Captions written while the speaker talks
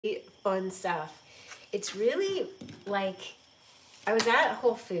fun stuff. It's really like, I was at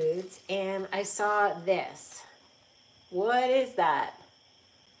Whole Foods and I saw this. What is that?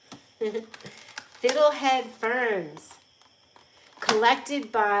 Fiddlehead ferns,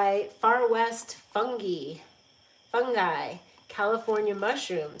 collected by Far West fungi, California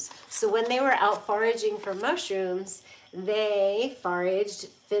mushrooms. So when they were out foraging for mushrooms, they foraged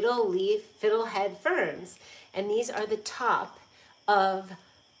fiddlehead ferns. And these are the top of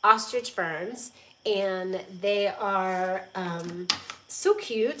ostrich ferns. And they are so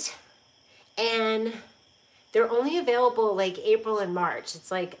cute. And they're only available like April and March.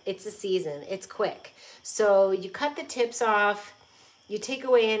 It's like, it's a season, it's quick. So you cut the tips off, you take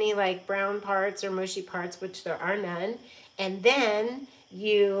away any like brown parts or mushy parts, which there are none. And then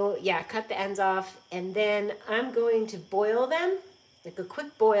you, cut the ends off. And then I'm going to boil them, like a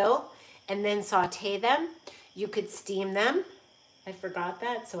quick boil, and then saute them. You could steam them. I forgot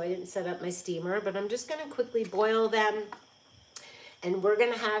that, so I didn't set up my steamer, but I'm just gonna quickly boil them. And we're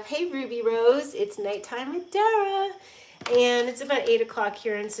gonna have, hey Ruby Rose, it's nighttime with Dara. And it's about 8 o'clock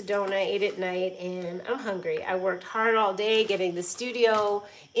here in Sedona, 8 at night, and I'm hungry. I worked hard all day getting the studio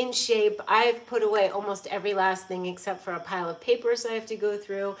in shape. I've put away almost every last thing except for a pile of papers I have to go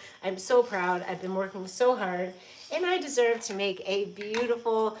through. I'm so proud. I've been working so hard, and I deserve to make a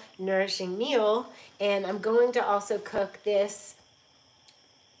beautiful, nourishing meal. And I'm going to also cook this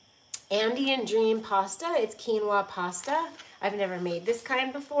Andean Dream pasta. It's quinoa pasta. I've never made this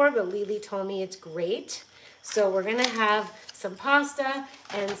kind before, but Lily told me it's great. So we're gonna have some pasta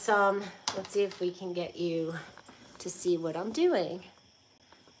and some, let's see if we can get you to see what I'm doing.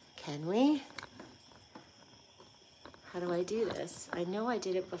 Can we? How do I do this? I know I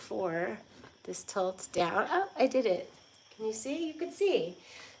did it before. This tilts down. Oh, I did it. Can you see? You can see.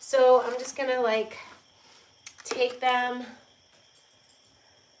 So I'm just gonna like take them,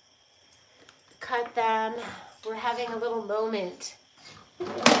 cut them. We're having a little moment.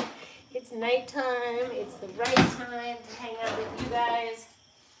 It's nighttime. It's the right time to hang out with you guys.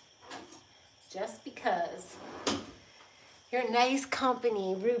 Just because. You're nice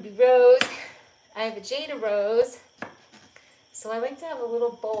company, Ruby Rose. I have a Jada Rose. So I like to have a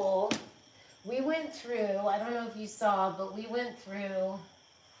little bowl. We went through, I don't know if you saw, but we went through,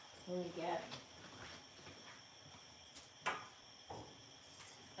 let me get.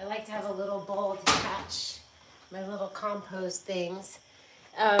 I like to have a little bowl to catch my little compost things.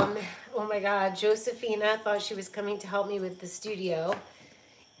 Oh my God, Josephina thought she was coming to help me with the studio,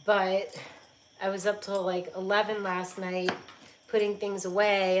 but I was up till like 11 last night putting things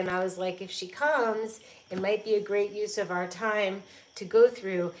away, and I was like, if she comes, it might be a great use of our time to go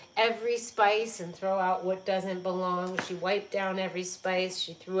through every spice and throw out what doesn't belong. She wiped down every spice,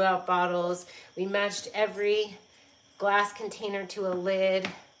 she threw out bottles, we matched every glass container to a lid.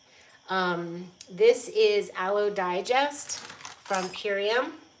 This is Aloe Digest from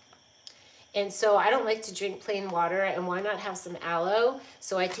Purium. And so I don't like to drink plain water, and why not have some aloe?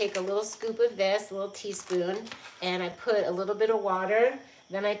 So I take a little scoop of this, a little teaspoon, and I put a little bit of water.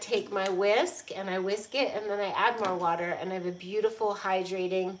 Then I take my whisk and I whisk it, and then I add more water, and I have a beautiful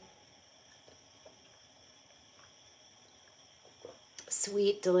hydrating,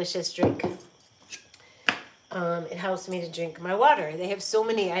 sweet, delicious drink. It helps me to drink my water. They have so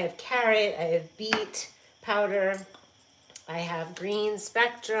many. I have carrot, I have beet powder, I have green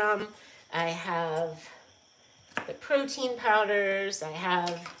spectrum, I have the protein powders, I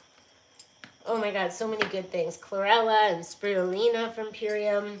have, oh my God, so many good things. Chlorella and spirulina from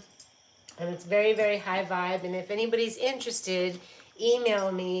Purium. And it's very, very high vibe. And if anybody's interested,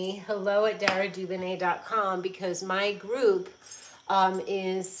 email me, hello@daradubonnet.com, because my group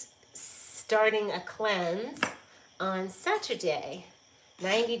is starting a cleanse on Saturday,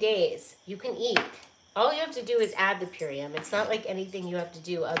 90 days. You can eat. All you have to do is add the Purium. It's not like anything you have to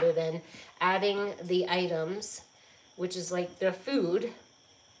do other than adding the items, which is like the food,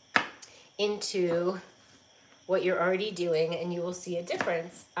 into what you're already doing, and you will see a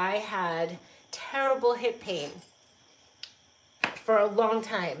difference. I had terrible hip pain for a long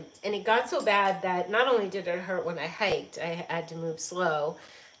time, and it got so bad that not only did it hurt when I hiked, I had to move slow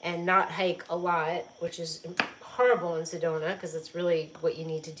and not hike a lot, which is horrible in Sedona because it's really what you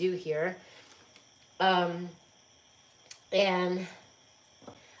need to do here. And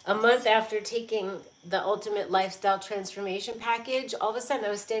a month after taking the Ultimate Lifestyle Transformation Package, all of a sudden I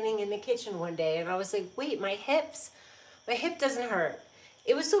was standing in the kitchen one day and I was like, wait, my hip doesn't hurt.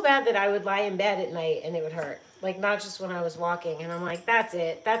 It was so bad that I would lie in bed at night and it would hurt. Like, not just when I was walking. And I'm like, that's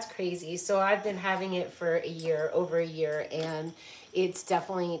it. That's crazy. So I've been having it for a year, over a year, and it's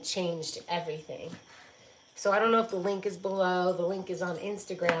definitely changed everything. So I don't know if the link is below. The link is on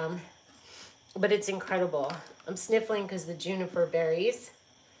Instagram, but it's incredible. I'm sniffling because the juniper berries,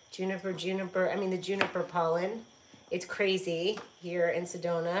 the juniper pollen. It's crazy here in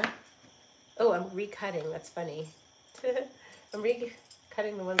Sedona. Oh, I'm recutting. That's funny. I'm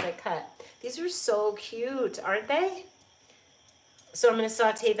recutting the ones I cut. These are so cute, aren't they? So I'm going to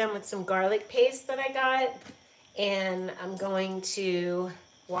saute them with some garlic paste that I got. And I'm going to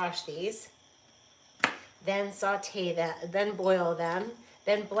wash these. Then saute them, then boil them.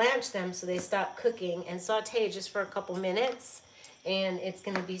 Then blanch them so they stop cooking and saute just for a couple minutes. And it's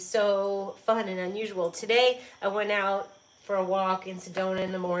going to be so fun and unusual. Today, I went out for a walk in Sedona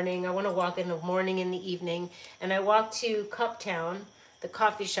in the morning. I want to walk in the morning and the evening. And I walked to Cuptown, the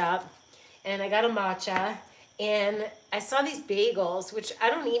coffee shop, and I got a matcha. And I saw these bagels, which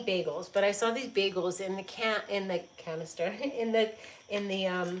I don't eat bagels, but I saw these bagels in the canister, in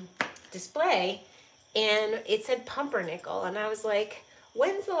the display, and it said pumpernickel. And I was like,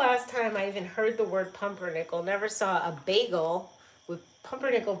 when's the last time I even heard the word pumpernickel? Never saw a bagel with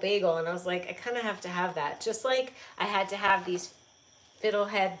pumpernickel bagel. And I was like, I kind of have to have that. Just like I had to have these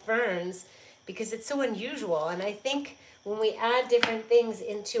fiddlehead ferns because it's so unusual. And I think when we add different things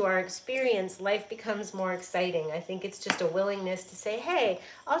into our experience, life becomes more exciting. I think it's just a willingness to say, hey,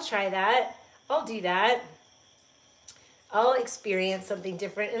 I'll try that. I'll do that. I'll experience something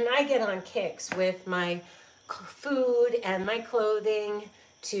different. And I get on kicks with my food and my clothing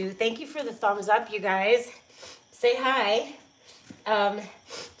to thank you for the thumbs up, you guys. Say hi.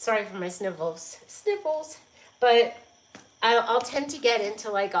 Sorry for my sniffles, but I'll tend to get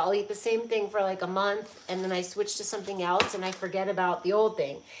into like, I'll eat the same thing for like a month and then I switch to something else and I forget about the old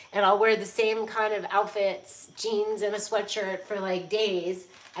thing. And I'll wear the same kind of outfits, jeans and a sweatshirt for like days,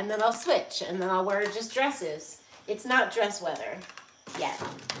 and then I'll switch and then I'll wear just dresses. It's not dress weather yet,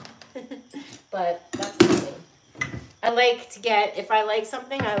 but that's the thing. I like to get, if I like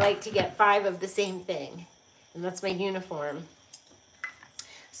something, I like to get 5 of the same thing. And that's my uniform.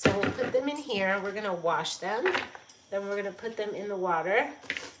 So we'll put them in here. We're going to wash them. Then we're going to put them in the water.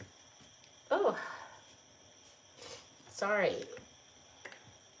 Oh, sorry.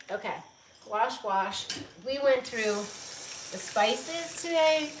 Okay, wash. We went through the spices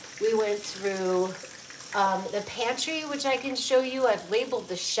today. We went through the pantry, which I can show you. I've labeled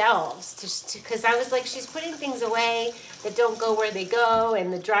the shelves because I was like, she's putting things away that don't go where they go,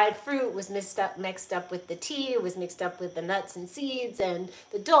 and the dried fruit was mixed up with the tea. It was mixed up with the nuts and seeds and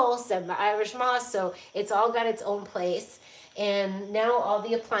the dulse and the Irish moss, so it's all got its own place. And now all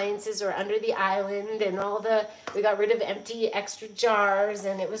the appliances are under the island, and we got rid of empty extra jars,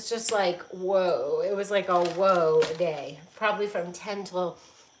 and it was just like, whoa. It was like a whoa day, probably from 10 till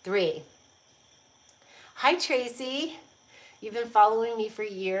 3. Hi, Tracy. You've been following me for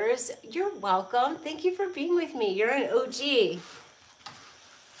years. You're welcome. Thank you for being with me. You're an OG.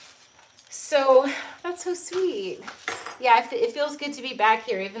 So that's so sweet. Yeah, it feels good to be back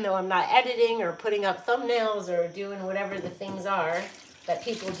here, even though I'm not editing or putting up thumbnails or doing whatever the things are that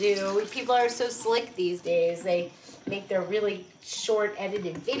people do. People are so slick these days. They make their really short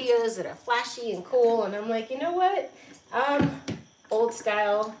edited videos that are flashy and cool. And I'm like, you know what? Old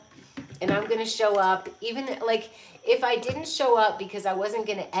style. And I'm going to show up, even like if I didn't show up because I wasn't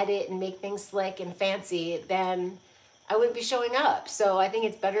going to edit and make things slick and fancy, then I wouldn't be showing up. So I think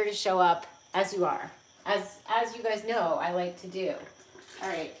it's better to show up as you are. As you guys know, I like to do. All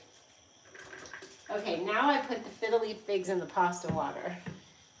right. Okay, now I put the fiddle leaf figs in the pasta water.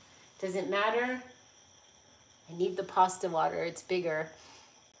 Does it matter? I need the pasta water. It's bigger.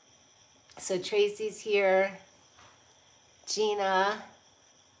 So Tracy's here. Gina.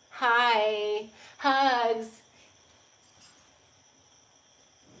 Hi, hugs.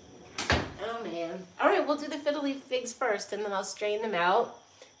 Oh man. All right, we'll do the fiddle leaf figs first, and then I'll strain them out.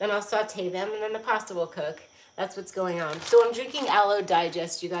 Then I'll saute them, and then the pasta will cook. That's what's going on. So I'm drinking Aloe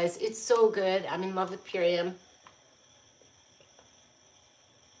Digest, you guys. It's so good. I'm in love with Purium.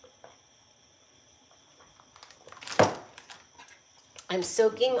 I'm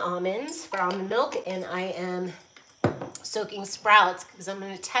soaking almonds for almond milk, and I am soaking sprouts because I'm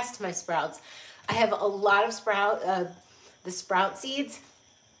going to test my sprouts. I have a lot of the sprout seeds,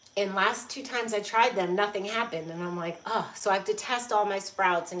 and last 2 times I tried them, nothing happened, and I'm like, oh, so I have to test all my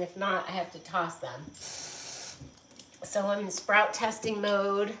sprouts, and if not, I have to toss them. So I'm in sprout testing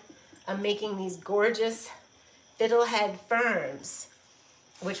mode. I'm making these gorgeous fiddlehead ferns,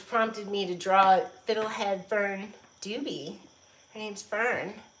 which prompted me to draw a fiddlehead fern doobie. Her name's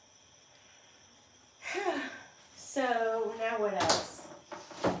Fern. So now what else?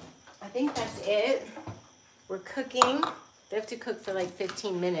 I think that's it. We're cooking. They have to cook for like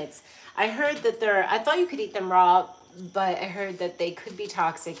 15 minutes. I heard that I thought you could eat them raw, but I heard that they could be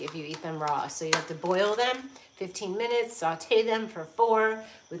toxic if you eat them raw. So you have to boil them 15 minutes, saute them for 4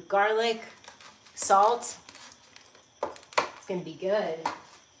 with garlic, salt. It's gonna be good.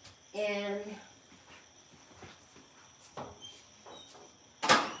 And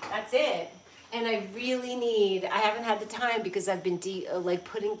that's it. And I really I haven't had the time because I've been like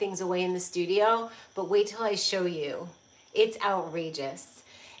putting things away in the studio, but wait till I show you. It's outrageous.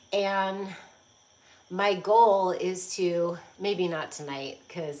 And my goal is to, maybe not tonight,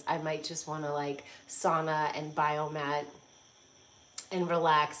 because I might just want to like sauna and biomat and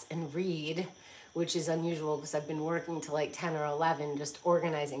relax and read, which is unusual because I've been working till like 10 or 11, just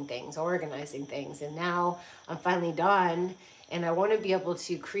organizing things. And now I'm finally done and I want to be able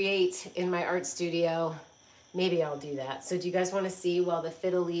to create in my art studio. Maybe I'll do that. So do you guys want to see, well, the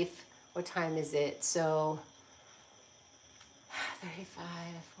fiddle leaf, what time is it? So 35,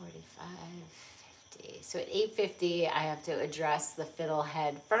 45, 50. So at 8:50, I have to address the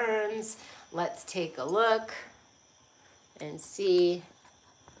fiddlehead ferns. Let's take a look and see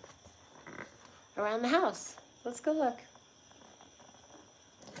around the house. Let's go look.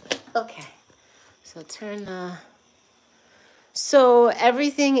 Okay, so so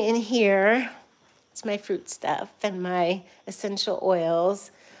everything in here, it's my fruit stuff and my essential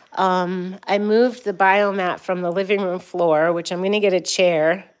oils. I moved the biomat from the living room floor, which I'm going to get a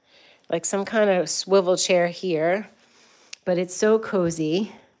chair, like some kind of swivel chair here. But it's so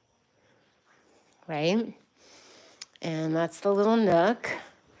cozy, right? And that's the little nook.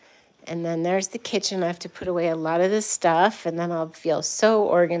 And then there's the kitchen. I have to put away a lot of this stuff, and then I'll feel so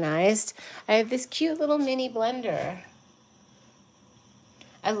organized. I have this cute little mini blender.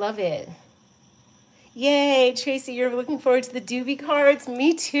 I love it. Yay, Tracy, you're looking forward to the doobie cards?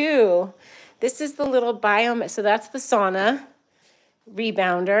 Me too. This is the little biomat. So that's the sauna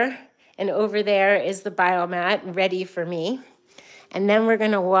rebounder. And over there is the biomat ready for me. And then we're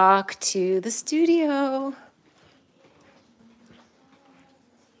going to walk to the studio.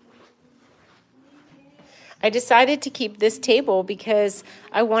 I decided to keep this table because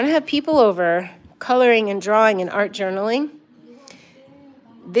I want to have people over coloring and drawing and art journaling.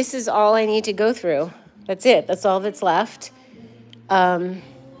 This is all I need to go through. That's it. That's all that's left. I'm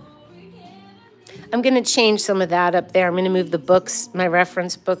going to change some of that up there. I'm going to move the books, my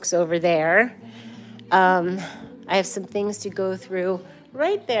reference books over there. I have some things to go through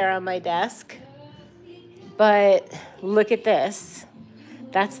right there on my desk. But look at this.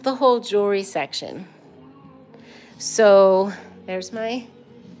 That's the whole jewelry section. So there's my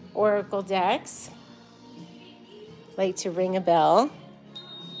oracle decks. Like to ring a bell.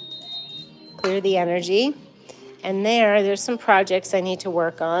 Clear the energy. And there's some projects I need to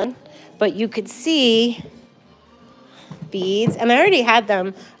work on. But you could see beads. And I already had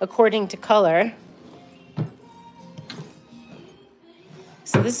them according to color.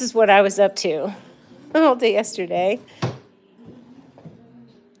 So this is what I was up to all day yesterday.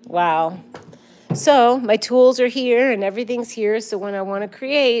 Wow. So my tools are here and everything's here. So when I want to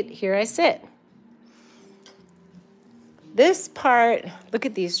create, here I sit. This part, look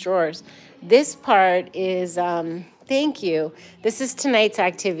at these drawers. This part is, thank you. This is tonight's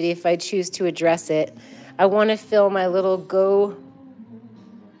activity if I choose to address it. I want to fill my little Go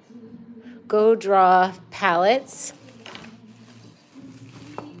Draw palettes.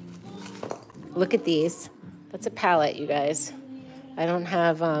 Look at these. That's a palette, you guys. I don't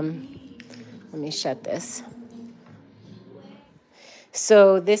have, let me shut this.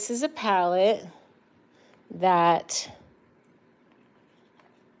 So this is a palette that,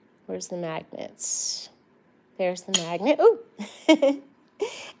 where's the magnets? There's the magnet. Oh!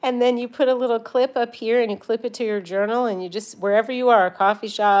 And then you put a little clip up here and you clip it to your journal and you just, wherever you are, a coffee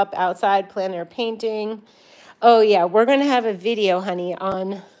shop, outside, plein air painting. Oh yeah, we're going to have a video, honey,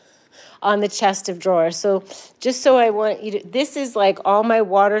 on the chest of drawers. So just so I want you to, this is like all my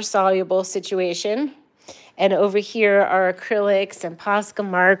water soluble situation. And over here are acrylics and Posca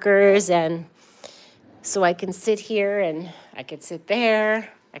markers. And so I can sit here and I could sit there.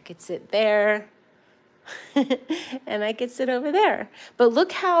 I could sit there. And I could sit over there. But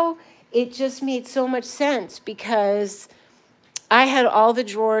look how it just made so much sense because I had all the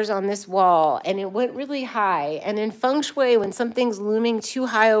drawers on this wall and it went really high. And in feng shui, when something's looming too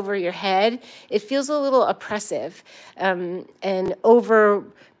high over your head, it feels a little oppressive and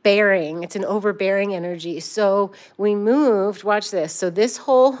overbearing. It's an overbearing energy. So we moved, watch this. So this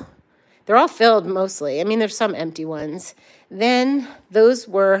whole, they're all filled mostly. I mean, there's some empty ones. Then those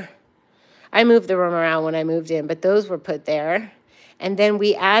were, I moved the room around when I moved in, but those were put there. And then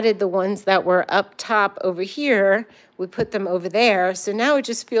we added the ones that were up top over here. We put them over there. So now it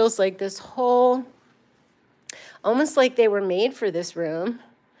just feels like this whole, almost like they were made for this room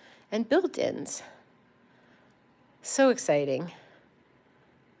and built-ins. So exciting.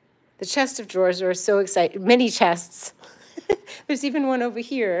 The chest of drawers are so exciting. Many chests. There's even one over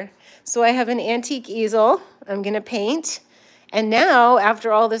here. So I have an antique easel I'm going to paint. And now,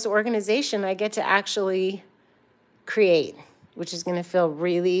 after all this organization, I get to actually create, which is going to feel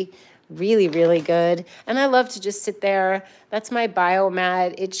really, really, really good. And I love to just sit there. That's my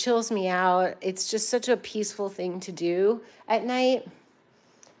biomat. It chills me out. It's just such a peaceful thing to do at night.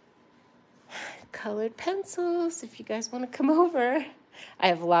 Colored pencils, if you guys want to come over. I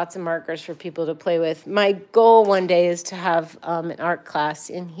have lots of markers for people to play with. My goal one day is to have an art class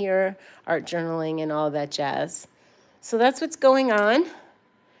in here, art journaling and all that jazz. So that's what's going on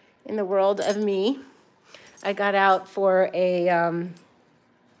in the world of me. I got out for a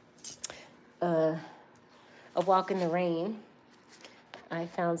walk in the rain. I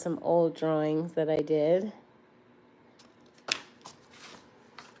found some old drawings that I did.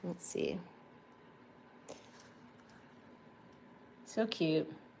 Let's see. So cute.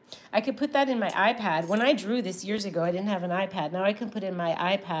 I could put that in my iPad. When I drew this years ago, I didn't have an iPad. Now I can put it in my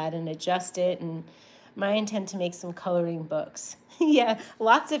iPad and adjust it, and my intent to make some coloring books. Yeah,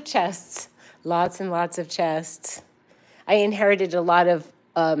 lots of chests. Lots and lots of chests. I inherited a lot of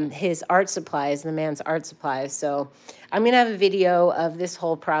his art supplies, the man's art supplies. So I'm going to have a video of this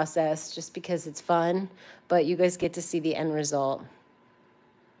whole process just because it's fun, but you guys get to see the end result.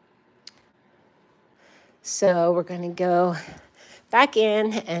 So we're going to go back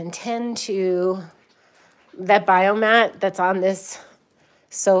in and tend to that biomat that's on this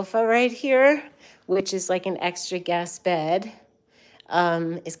sofa right here, which is like an extra guest bed,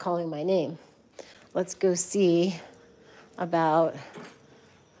 is calling my name. Let's go see about,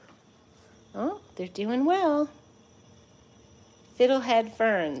 oh, they're doing well. Fiddlehead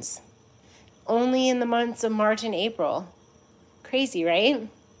ferns, only in the months of March and April. Crazy, right?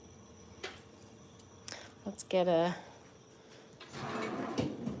 Let's get a,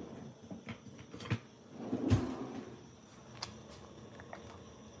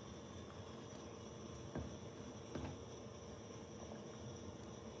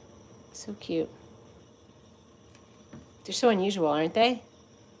 so cute. They're so unusual, aren't they?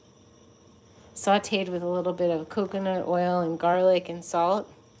 Sauteed with a little bit of coconut oil and garlic and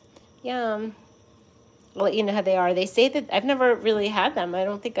salt. Yum. I'll let you know how they are. They say that I've never really had them. I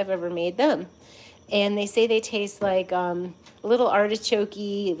don't think I've ever made them. And they say they taste like a little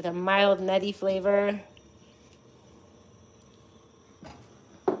artichoke-y with a mild nutty flavor.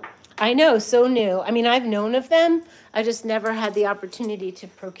 I know, so new. I mean, I've known of them. I just never had the opportunity to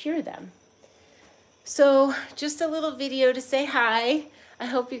procure them. So just a little video to say hi. I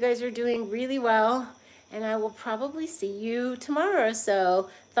hope you guys are doing really well, and I will probably see you tomorrow. So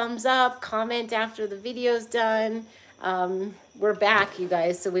thumbs up, comment after the video's done. We're back, you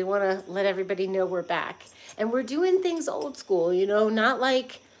guys, so we want to let everybody know we're back. And we're doing things old school, you know, not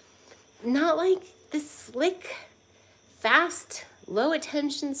like this slick, fast, low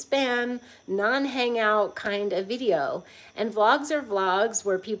attention span, non-hangout kind of video. And vlogs are vlogs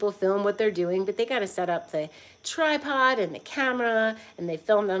where people film what they're doing, but they got to set up the tripod and the camera, and they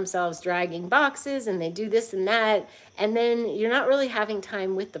film themselves dragging boxes, and they do this and that, and then you're not really having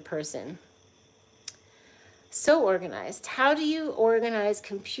time with the person. So organized. How do you organize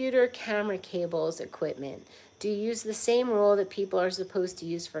computer, camera cables, equipment? Do you use the same rule that people are supposed to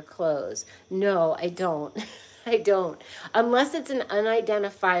use for clothes? No, I don't. I don't. Unless it's an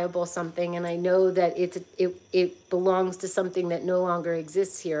unidentifiable something and I know that it belongs to something that no longer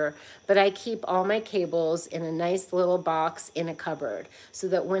exists here. But I keep all my cables in a nice little box in a cupboard so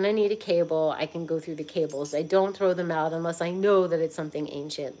that when I need a cable, I can go through the cables. I don't throw them out unless I know that it's something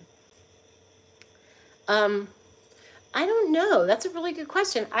ancient. I don't know. That's a really good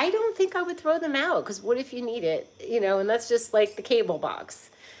question. I don't think I would throw them out because what if you need it? You know, and that's just like the cable box.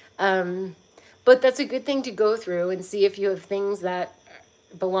 But that's a good thing to go through and see if you have things that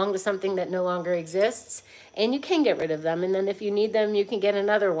belong to something that no longer exists, and you can get rid of them. And then if you need them, you can get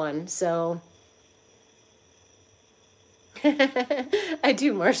another one. So I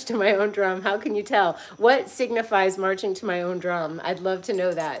do march to my own drum. How can you tell? What signifies marching to my own drum? I'd love to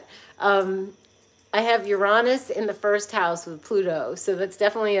know that. I have Uranus in the first house with Pluto, so that's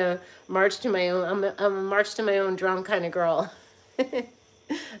definitely a march to my own. I'm a march to my own drum kind of girl.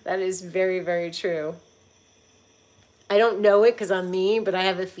 That is very, very true. I don't know it because I'm me, but I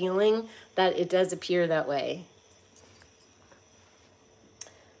have a feeling that it does appear that way.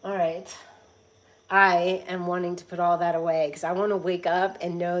 All right. I am wanting to put all that away because I want to wake up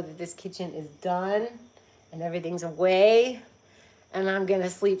and know that this kitchen is done and everything's away. And I'm going to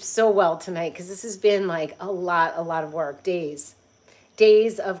sleep so well tonight because this has been like a lot of work. Days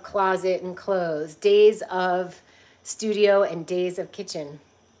of closet and clothes, days of studio and days of kitchen.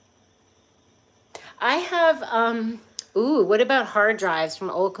 I have, ooh, what about hard drives from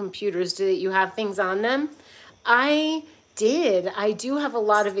old computers? Do you have things on them? I did. I do have a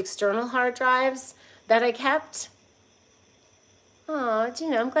lot of external hard drives that I kept. Oh,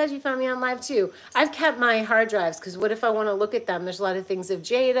 Gina, I'm glad you found me on live too. I've kept my hard drives because what if I want to look at them? There's a lot of things of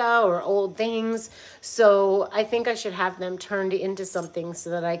Jada or old things. So I think I should have them turned into something so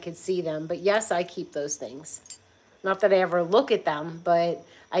that I could see them. But yes, I keep those things. Not that I ever look at them, but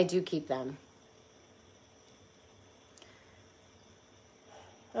I do keep them.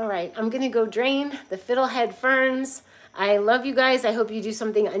 All right, I'm going to go drain the fiddlehead ferns. I love you guys. I hope you do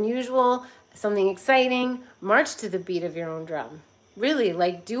something unusual, something exciting. March to the beat of your own drum. Really,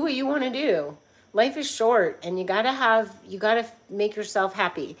 like, do what you want to do. Life is short, and you gotta make yourself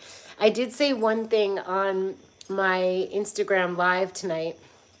happy. I did say one thing on my Instagram live tonight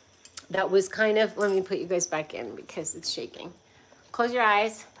that was kind of, let me put you guys back in because it's shaking. Close your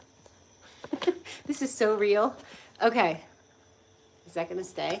eyes. This is so real. Okay. Is that gonna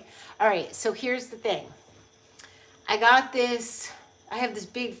stay? All right, so here's the thing. I have this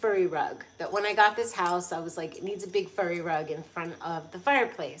big furry rug that when I got this house, I was like, it needs a big furry rug in front of the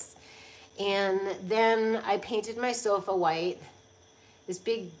fireplace. And then I painted my sofa white, this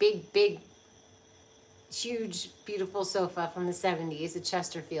big, huge, beautiful sofa from the 70s at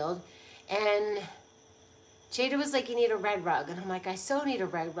Chesterfield. And Jada was like, you need a red rug. And I'm like, I so need a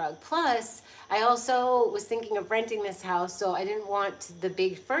red rug. Plus, I also was thinking of renting this house, so I didn't want the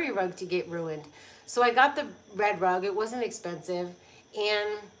big furry rug to get ruined. So I got the red rug. It wasn't expensive.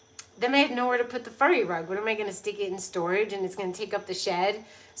 And then I had nowhere to put the furry rug. What am I going to stick it in storage and it's going to take up the shed?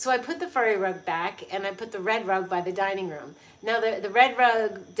 So I put the furry rug back and I put the red rug by the dining room. Now the red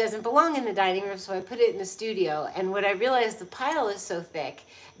rug doesn't belong in the dining room, so I put it in the studio. And what I realized, the pile is so thick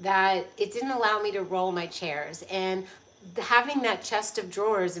that it didn't allow me to roll my chairs. And having that chest of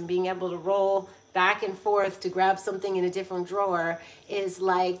drawers and being able to roll back and forth to grab something in a different drawer is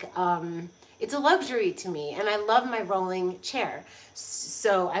like, it's a luxury to me, and I love my rolling chair.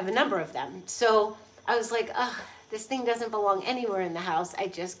 So I have a number of them. So I was like, ugh, this thing doesn't belong anywhere in the house. I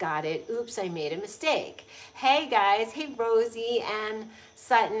just got it. Oops, I made a mistake. Hey guys, hey Rosie and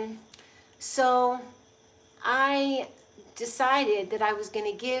Sutton. So I decided that I was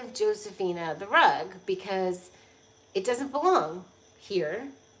gonna give Josephina the rug because it doesn't belong here,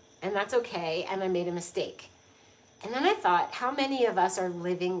 and that's okay, and I made a mistake. And then I thought, how many of us are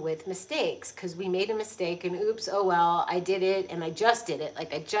living with mistakes? Because we made a mistake and oops, oh well, I did it and I just did it.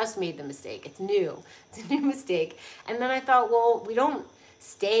 Like I just made the mistake. It's new. It's a new mistake. And then I thought, well, we don't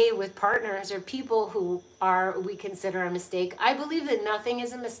stay with partners or people who we consider a mistake. I believe that nothing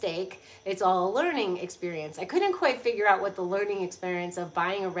is a mistake. It's all a learning experience. I couldn't quite figure out what the learning experience of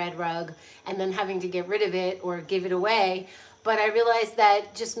buying a red rug and then having to get rid of it or give it away. But I realized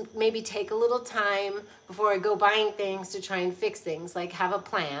that just maybe take a little time before I go buying things to try and fix things, like have a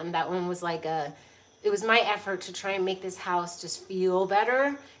plan. That one was like it was my effort to try and make this house just feel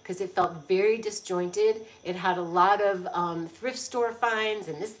better because it felt very disjointed. It had a lot of thrift store finds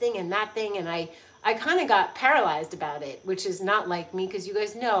and this thing and that thing. And I kind of got paralyzed about it, which is not like me because you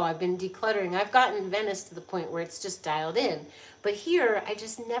guys know I've been decluttering. I've gotten Venice to the point where it's just dialed in. But here, I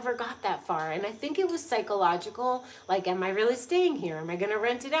just never got that far. And I think it was psychological. Like, am I really staying here? Am I going to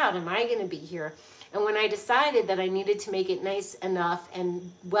rent it out? Am I going to be here? And when I decided that I needed to make it nice enough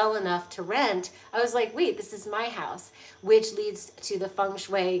and well enough to rent, I was like, wait, this is my house, which leads to the feng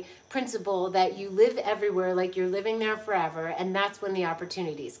shui principle that you live everywhere like you're living there forever, and that's when the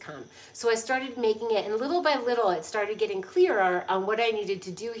opportunities come. So I started making it, and little by little, it started getting clearer on what I needed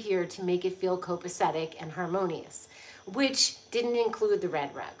to do here to make it feel copacetic and harmonious, which didn't include the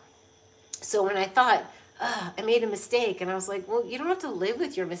red rug. So when I thought, I made a mistake, and I was like, well, you don't have to live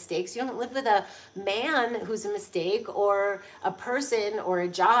with your mistakes. You don't live with a man who's a mistake or a person or a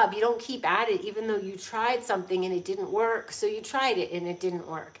job. You don't keep at it even though you tried something and it didn't work. So you tried it and it didn't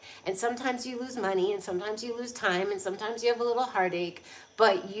work. And sometimes you lose money and sometimes you lose time and sometimes you have a little heartache,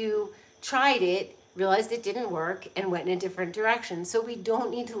 but you tried it, realized it didn't work, and went in a different direction. So we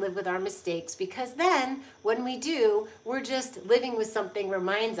don't need to live with our mistakes, because then when we do, we're just living with something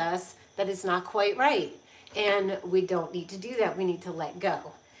reminds us that it's not quite right. And we don't need to do that. We need to let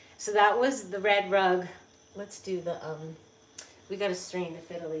go. So that was the red rug. Let's do the, we got to strain the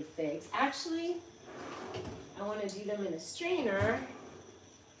fiddle leaf figs. Actually, I want to do them in a strainer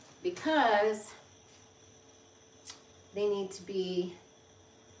because they need to be,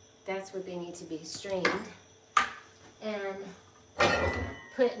 that's what they need to be, strained and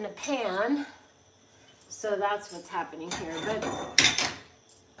put in a pan. So that's what's happening here. But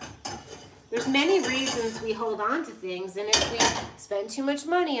there's many reasons we hold on to things, and if we spend too much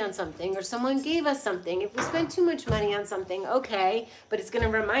money on something, or someone gave us something, if we spend too much money on something, okay, but it's going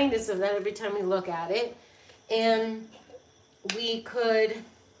to remind us of that every time we look at it. And we could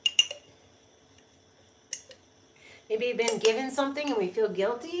maybe have been given something and we feel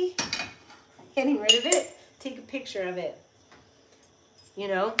guilty getting rid of it. Take a picture of it. You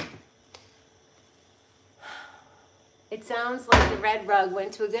know? It sounds like the red rug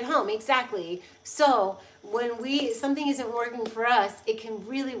went to a good home. Exactly. So when something isn't working for us, it can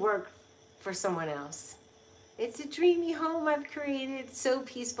really work for someone else. It's a dreamy home I've created, so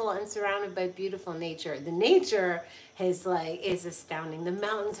peaceful and surrounded by beautiful nature. The nature is astounding. The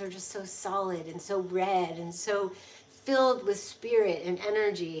mountains are just so solid and so red and so filled with spirit and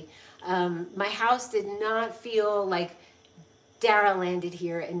energy. My house did not feel like Dara landed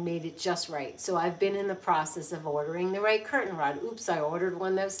here and made it just right. So I've been in the process of ordering the right curtain rod. Oops, I ordered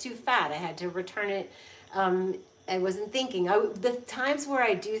one that was too fat. I had to return it. I wasn't thinking. The times where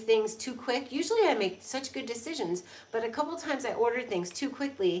I do things too quick, usually I make such good decisions, but a couple times I ordered things too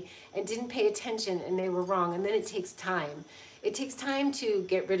quickly and didn't pay attention and they were wrong, and then it takes time. It takes time to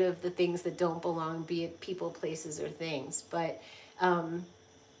get rid of the things that don't belong, be it people, places, or things, but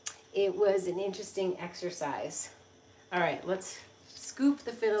it was an interesting exercise. All right, let's scoop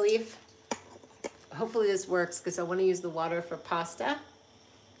the fiddle leaf. Hopefully this works because I want to use the water for pasta.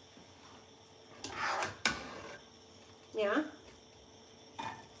 Yeah?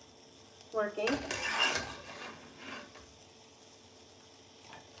 Working.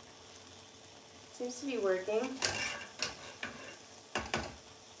 Seems to be working.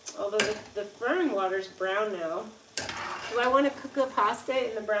 Although the fern water's brown now. Do I want to cook the pasta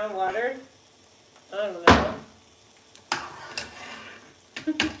in the brown water? I don't know.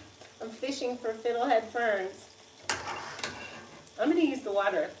 I'm fishing for fiddlehead ferns. I'm going to use the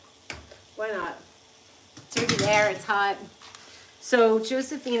water. Why not? It's already there. It's hot. So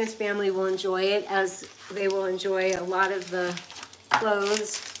Josephina's family will enjoy it, as they will enjoy a lot of the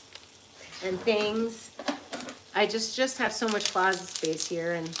clothes and things. I just have so much closet space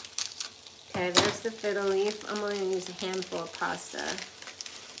here. And okay, there's the fiddle leaf. I'm going to use a handful of pasta.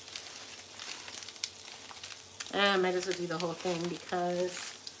 I might as well do the whole thing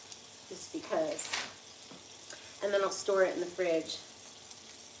just because. And then I'll store it in the fridge.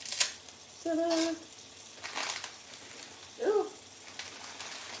 Ta-da! Ooh.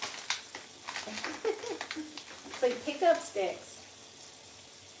 It's like pickup sticks.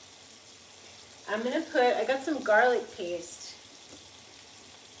 I got some garlic paste.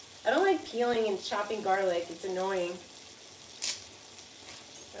 I don't like peeling and chopping garlic. It's annoying.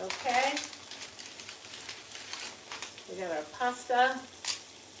 Okay. We got our pasta.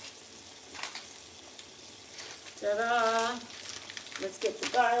 Ta-da! Let's get the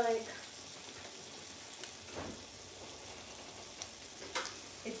garlic.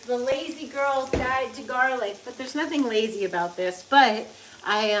 It's the lazy girl's guide to garlic, but there's nothing lazy about this. But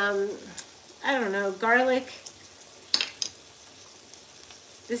I don't know, garlic.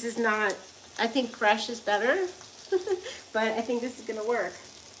 This is not, I think fresh is better, but I think this is gonna work.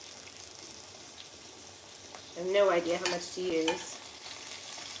 I have no idea how much to use.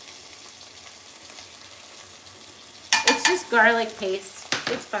 It's just garlic paste.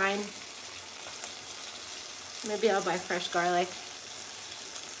 It's fine. Maybe I'll buy fresh garlic.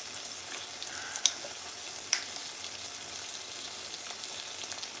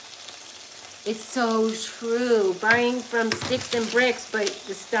 It's so true. Buying from Sticks and Bricks, but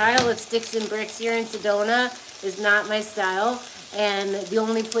the style of Sticks and Bricks here in Sedona is not my style. And the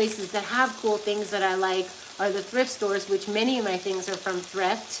only places that have cool things that I like are the thrift stores, which many of my things are from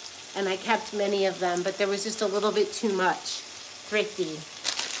thrift. And I kept many of them, but there was just a little bit too much thrifty.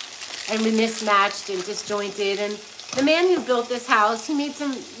 And we mismatched and disjointed. And the man who built this house, he made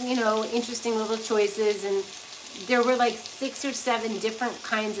some, interesting little choices. And there were like 6 or 7 different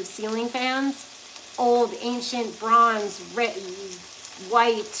kinds of ceiling fans. Old, ancient, bronze, red,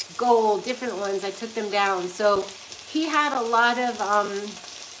 white, gold, different ones. I took them down. So he had a lot of,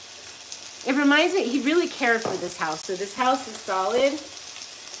 it reminds me, he really cared for this house. So this house is solid,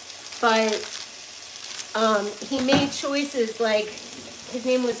 but he made choices like, his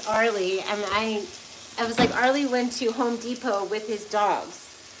name was Arlie, and I was like, Arlie went to Home Depot with his dogs,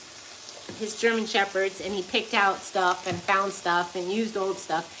 his German Shepherds, and he picked out stuff and found stuff and used old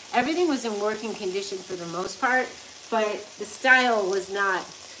stuff. Everything was in working condition for the most part, but the style was not.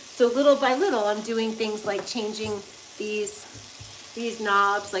 So little by little, I'm doing things like changing these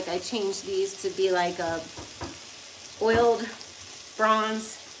knobs, like I changed these to be like a oiled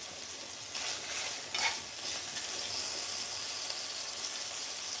bronze.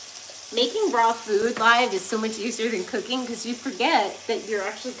 Making raw food live is so much easier than cooking because you forget that you're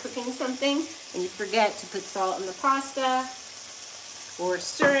actually cooking something and you forget to put salt in the pasta or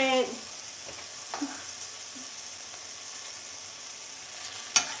stir it.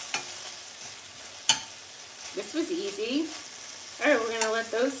 This was easy. All right, we're gonna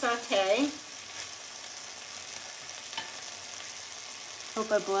let those saute. Hope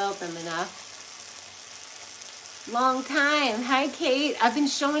I boiled them enough. Long time. Hi, Kate. I've been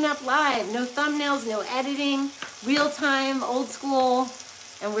showing up live. No thumbnails, no editing, real time, old school,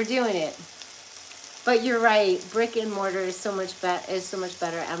 and we're doing it. But you're right. Brick and mortar is so much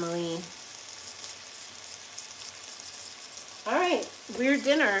better, Emily. All right, weird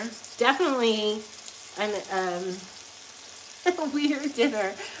dinner. Definitely an weird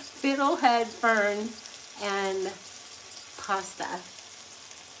dinner. Fiddlehead fern and pasta.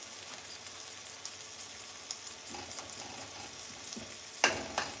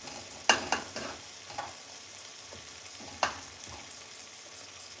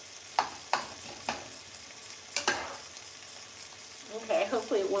 Okay,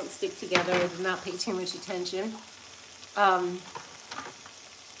 hopefully it won't stick together. I did not pay too much attention.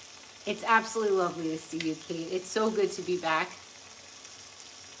 It's absolutely lovely to see you, Kate. It's so good to be back.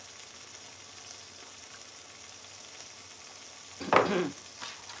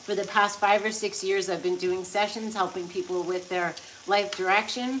 For the past 5 or 6 years, I've been doing sessions helping people with their life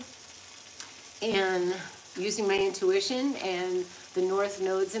direction and using my intuition and the north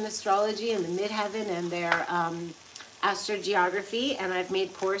nodes in astrology and the midheaven and their astrogeography, and I've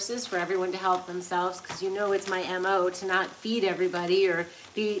made courses for everyone to help themselves because you know it's my MO to not feed everybody or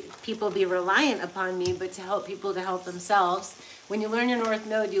people be reliant upon me, but to help people to help themselves. When you learn your north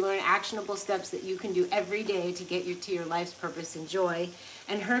node, you learn actionable steps that you can do every day to get you to your life's purpose and joy.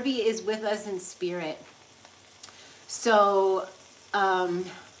 And Herbie is with us in spirit. So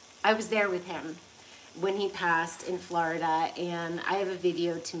I was there with him when he passed in Florida, and I have a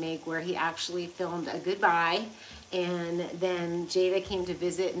video to make where he actually filmed a goodbye, and then Jada came to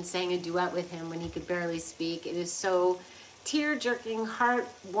visit and sang a duet with him when he could barely speak. It is so tear-jerking,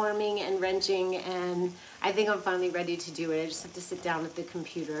 heartwarming, and wrenching, and I think I'm finally ready to do it. I just have to sit down at the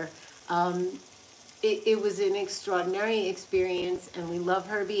computer. It was an extraordinary experience, and we love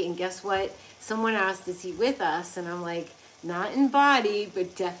Herbie, and guess what? Someone asked, is he with us? And I'm like, not in body,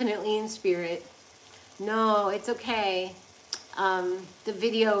 but definitely in spirit. No, it's okay. The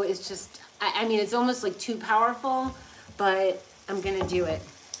video is just, I mean, it's almost like too powerful, but I'm gonna do it.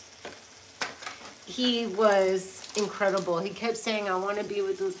 He was incredible. He kept saying, I wanna be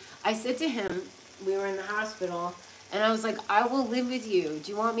with you. I said to him, we were in the hospital, and I was like, I will live with you.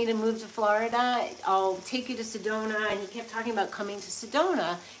 Do you want me to move to Florida? I'll take you to Sedona. And he kept talking about coming to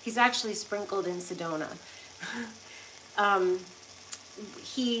Sedona. He's actually sprinkled in Sedona.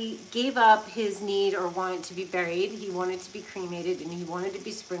 He gave up his need or want to be buried. He wanted to be cremated, and he wanted to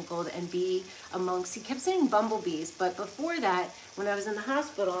be sprinkled and be amongst, he kept saying bumblebees, but before that, when I was in the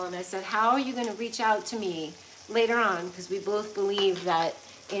hospital and I said, how are you going to reach out to me later on? Because we both believe that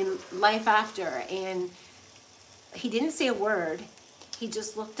in life after, and he didn't say a word. He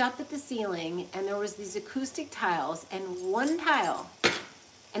just looked up at the ceiling, and there was these acoustic tiles, and one tile,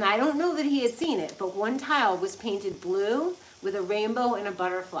 and I don't know that he had seen it, but one tile was painted blue with a rainbow and a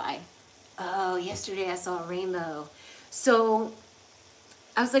butterfly. Oh, yesterday I saw a rainbow. So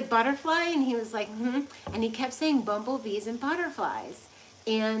I was like, butterfly? And he was like, and he kept saying bumblebees and butterflies.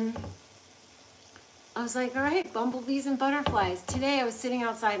 And I was like, all right, bumblebees and butterflies. Today I was sitting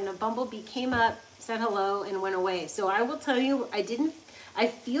outside and a bumblebee came up, said hello, and went away. So I will tell you, I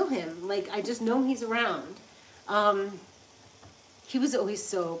feel him. Like, I just know he's around. He was always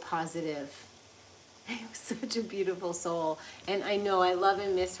so positive. He was such a beautiful soul. And I know I love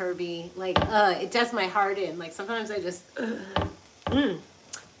and miss Herbie. Like, it does my heart in. Like, sometimes I just,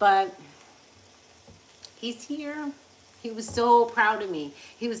 but he's here. He was so proud of me.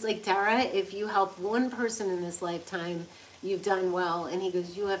 He was like, Dara, if you help one person in this lifetime, you've done well. And he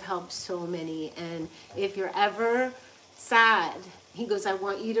goes, you have helped so many. And if you're ever sad, he goes, I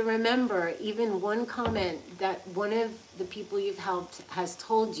want you to remember even one comment that one of the people you've helped has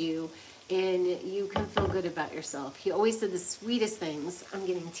told you, and you can feel good about yourself. He always said the sweetest things. I'm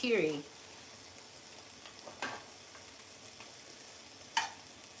getting teary.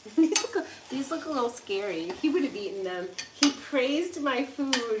 These look a little scary. He would have eaten them. He praised my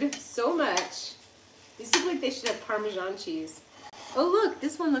food so much. These look like they should have Parmesan cheese. Oh look,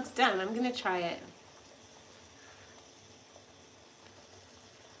 this one looks done. I'm gonna try it.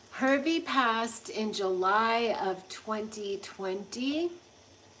 Herbie passed in July of 2020.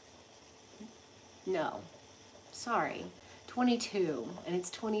 No, sorry, 22, and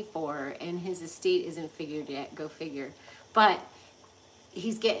it's 24, and his estate isn't figured yet. Go figure. But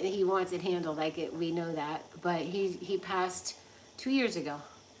he wants it handled. We know that. But he passed 2 years ago.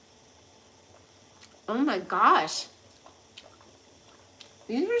 Oh my gosh,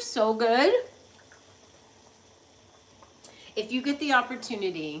 these are so good. If you get the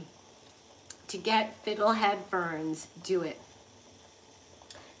opportunity to get fiddlehead ferns, do it.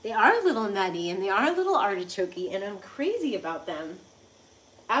 They are a little nutty and they are a little artichokey, and I'm crazy about them.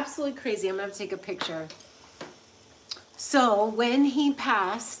 Absolutely crazy. I'm going to take a picture. So when he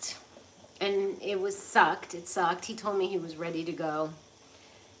passed, and it sucked, he told me he was ready to go.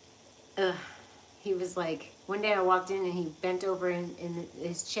 He was like, one day I walked in and he bent over in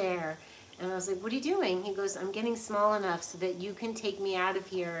his chair, and I was like, what are you doing? He goes, I'm getting small enough so that you can take me out of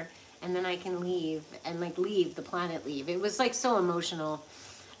here and then I can leave, and like leave the planet, leave. It was like so emotional.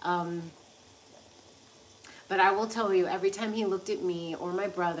 But I will tell you, every time he looked at me or my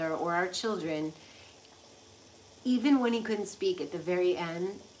brother or our children, even when he couldn't speak at the very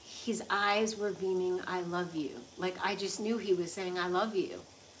end, his eyes were beaming, I love you. Like, I just knew he was saying, I love you.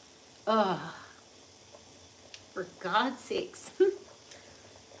 Ugh. For God's sakes.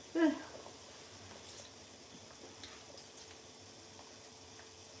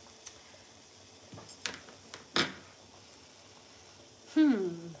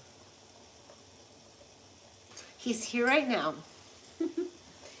 He's here right now.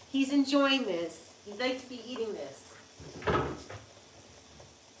 He's enjoying this. He'd like to be eating this.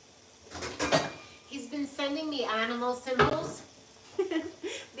 He's been sending me animal symbols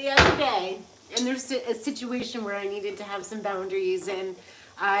the other day, and there's a situation where I needed to have some boundaries, and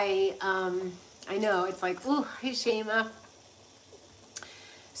I know it's like, oh, hey Shema.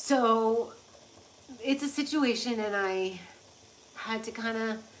 So it's a situation, and I had to kind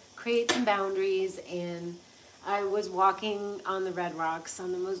of create some boundaries, and I was walking on the red rocks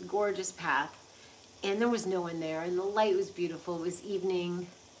on the most gorgeous path, and there was no one there, and the light was beautiful. It was evening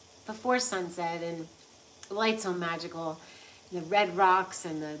before sunset, and the light's so magical. And the red rocks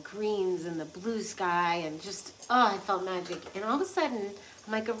and the greens and the blue sky, and just, oh, I felt magic. And all of a sudden,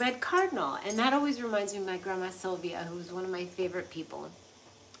 I'm like a red cardinal, and that always reminds me of my grandma Sylvia, who was one of my favorite people,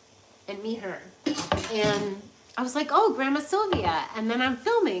 and me, her. And I was like, oh, Grandma Sylvia, and then I'm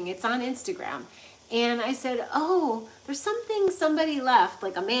filming, it's on Instagram. And I said, oh, there's something somebody left,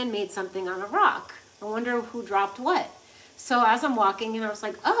 like a man made something on a rock. I wonder who dropped what. So as I'm walking, and I was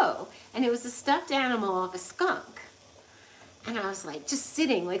like, oh, and it was a stuffed animal of a skunk. And I was like, just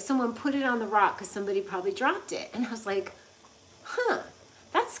sitting, like someone put it on the rock because somebody probably dropped it. And I was like, huh,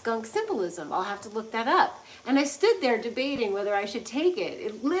 that's skunk symbolism. I'll have to look that up. And I stood there debating whether I should take it.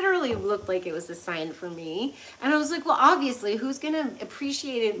 It literally looked like it was a sign for me. And I was like, well, obviously, who's going to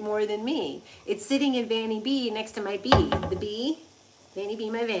appreciate it more than me? It's sitting in Vanny B next to my bee. The bee, Vanny B,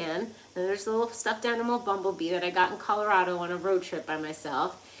 my van. And there's a little stuffed animal bumblebee that I got in Colorado on a road trip by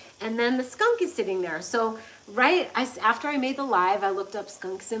myself. And then the skunk is sitting there. So after I made the live, I looked up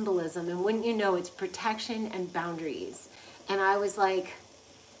skunk symbolism. And wouldn't you know, it's protection and boundaries. And I was like,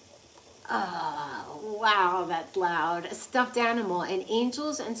 oh, wow, that's loud. A stuffed animal, and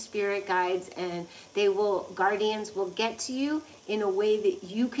angels and spirit guides, and guardians will get to you in a way that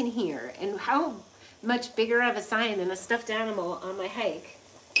you can hear. And how much bigger of a sign than a stuffed animal on my hike?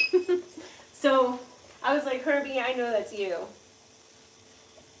 So I was like, Herbie, I know that's you.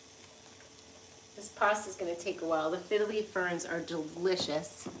 This pasta's going to take a while. The fiddly ferns are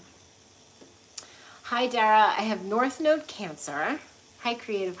delicious. Hi, Dara. I have North Node Cancer. Hi,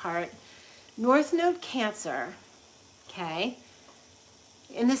 Creative Heart. North Node Cancer, okay,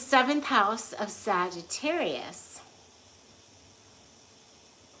 in the 7th house of Sagittarius.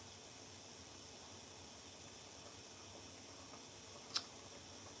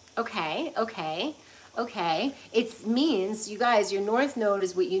 Okay. It means, you guys, your North Node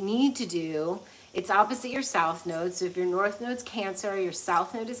is what you need to do. It's opposite your South Node. So if your North Node's Cancer, your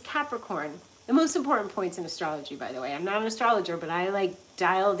South Node is Capricorn. The most important points in astrology, by the way. I'm not an astrologer, but I like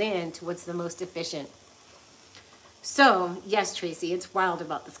dialed in to what's the most efficient. So, yes, Tracy, it's wild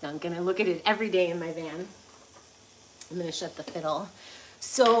about the skunk, and I look at it every day in my van. I'm going to shut the fiddle.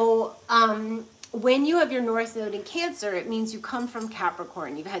 So, when you have your North Node in Cancer, it means you come from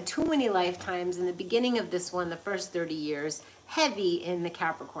Capricorn. You've had too many lifetimes. In the beginning of this one, the first 30 years, heavy in the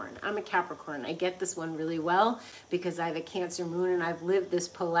Capricorn. I'm a Capricorn. I get this one really well because I have a Cancer moon, and I've lived this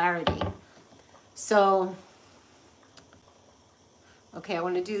polarity. So, okay, I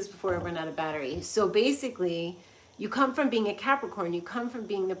want to do this before I run out of battery. So basically, You come from being a Capricorn. You come from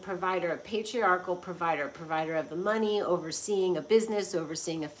being the provider, a patriarchal provider, provider of the money, overseeing a business,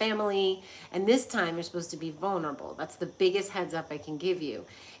 overseeing a family. And this time you're supposed to be vulnerable. That's the biggest heads up I can give you.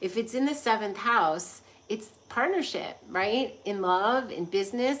 If it's in the 7th house, it's partnership, right? In love, in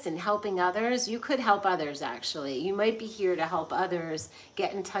business, and helping others. You could help others, actually. You might be here to help others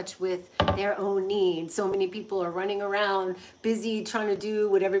get in touch with their own needs. So many people are running around busy trying to do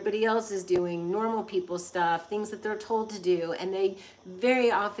what everybody else is doing, normal people stuff, things that they're told to do, and they very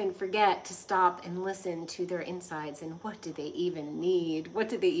often forget to stop and listen to their insides and what do they even need? What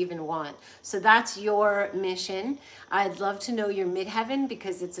do they even want? So that's your mission. I'd love to know your midheaven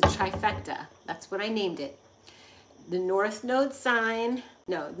because it's a trifecta. That's what I named it. The North Node sign,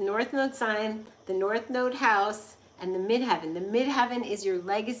 the North Node sign, the North Node house, and the midheaven. The midheaven is your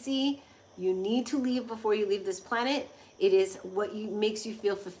legacy. You need to leave before you leave this planet. It is what makes you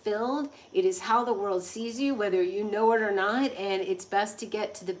feel fulfilled. It is how the world sees you, whether you know it or not, and it's best to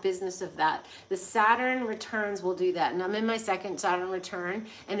get to the business of that. The Saturn returns will do that, and I'm in my 2nd Saturn return,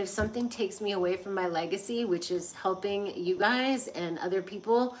 and if something takes me away from my legacy, which is helping you guys and other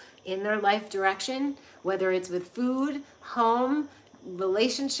people in their life direction, whether it's with food, home,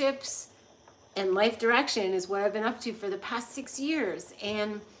 relationships, and life direction is what I've been up to for the past 6 years.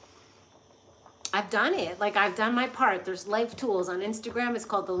 And I've done it. Like, I've done my part. There's Life Tools on Instagram. It's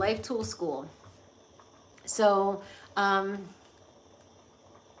called the Life Tool School. So, well,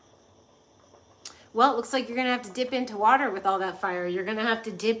 it looks like you're going to have to dip into water with all that fire. You're going to have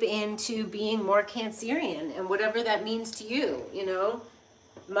to dip into being more Cancerian and whatever that means to you, you know,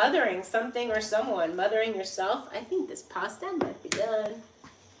 mothering something or someone, mothering yourself. I think this pasta might be done.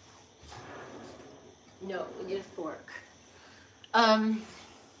 No, we need a fork.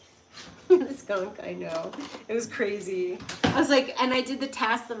 The skunk, I know. It was crazy. I was like, and I did the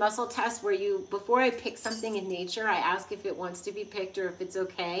test, the muscle test, where you, before I pick something in nature, I ask if it wants to be picked or if it's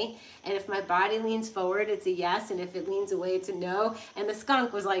okay. And if my body leans forward, it's a yes. And if it leans away, it's a no. And the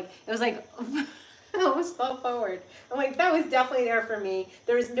skunk was like, it was like, I almost fell forward. I'm like, that was definitely there for me.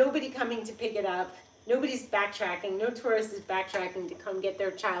 There was nobody coming to pick it up. Nobody's backtracking. No tourist is backtracking to come get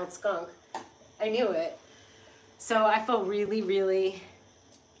their child skunk. I knew it. So I felt really, really...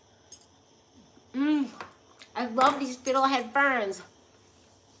 I love these fiddlehead ferns.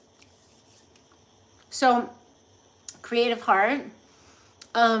 So, creative heart.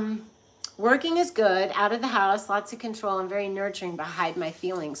 Working is good, out of the house, lots of control. I'm very nurturing, but hide my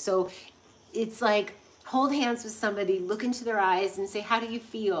feelings. So, it's like hold hands with somebody, look into their eyes and say, how do you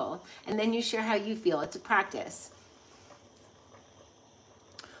feel? And then you share how you feel. It's a practice.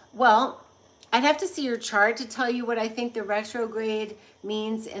 Well, I'd have to see your chart to tell you what I think the retrograde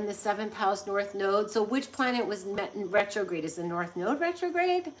means in the 7th house North Node. So which planet was met in retrograde? Is the North Node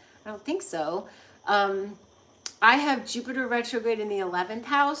retrograde? I don't think so. I have Jupiter retrograde in the 11th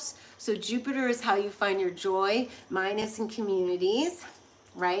house. So Jupiter is how you find your joy. Mine is in communities,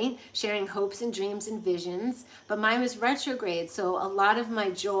 right? Sharing hopes and dreams and visions. But mine was retrograde. So a lot of my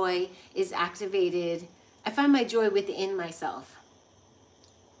joy is activated. I find my joy within myself.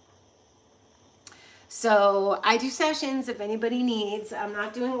 So I do sessions if anybody needs. I'm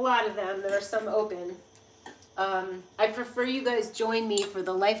not doing a lot of them. There are some open. I prefer you guys join me for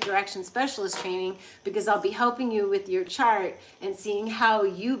the Life Direction Specialist training because I'll be helping you with your chart and seeing how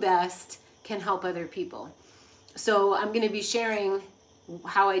you best can help other people. So I'm going to be sharing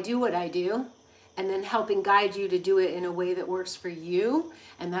how I do what I do and then helping guide you to do it in a way that works for you.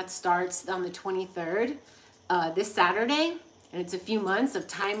 And that starts on the 23rd, this Saturday. And it's a few months of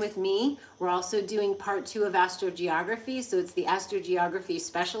time with me. We're also doing part 2 of astrogeography. So it's the astrogeography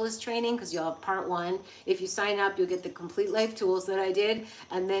specialist training because you'll have part 1. If you sign up, you'll get the complete life tools that I did.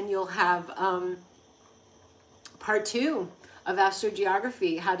 And then you'll have part 2 of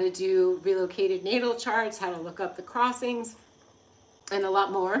astrogeography, how to do relocated natal charts, how to look up the crossings, and a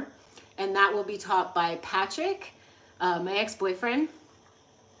lot more. And that will be taught by Patrick, my ex-boyfriend.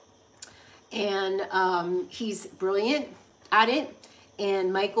 And he's brilliant at it,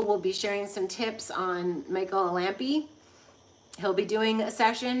 and Michael will be sharing some tips on Michael Alampi. He'll be doing a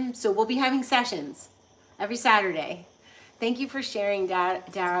session, so we'll be having sessions every Saturday. Thank you for sharing,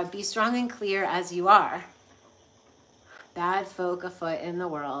 Dara. Be strong and clear as you are. Bad folk afoot in the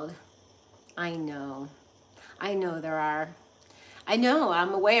world. I know there are. I know,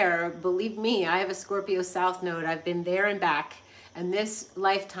 I'm aware. Believe me, I have a Scorpio South Node. I've been there and back, and this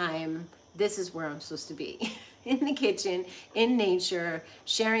lifetime, this is where I'm supposed to be. In the kitchen, in nature,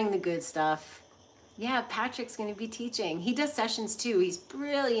 sharing the good stuff. Yeah, Patrick's going to be teaching. He does sessions too. He's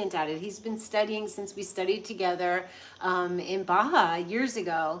brilliant at it. He's been studying since we studied together in Baja years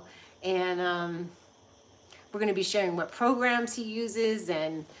ago. And We're going to be sharing what programs he uses,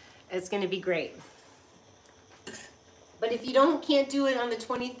 and it's going to be great. But if you can't do it on the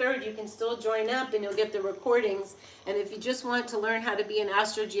 23rd, you can still join up and you'll get the recordings. And if you just want to learn how to be an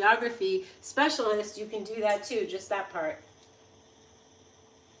astrogeography specialist, you can do that too, just that part.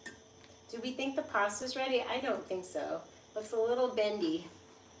 Do we think the pasta's ready? I don't think so. Looks a little bendy.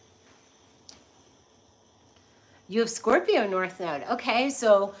 You have Scorpio North Node. Okay,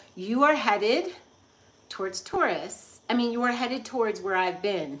 so you are headed towards Taurus. I mean, you are headed towards where I've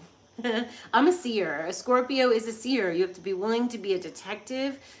been. I'm a seer. A Scorpio is a seer. You have to be willing to be a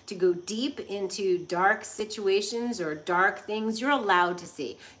detective, to go deep into dark situations or dark things. You're allowed to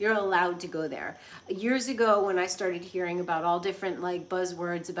see. You're allowed to go there. Years ago, when I started hearing about all different like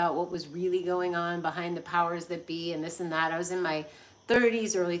buzzwords about what was really going on behind the powers that be and this and that, I was in my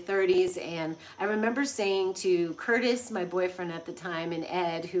 30s, early 30s, and I remember saying to Curtis, my boyfriend at the time, and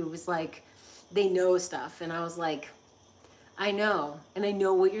Ed, who was like, they know stuff, and I was like, I know, and I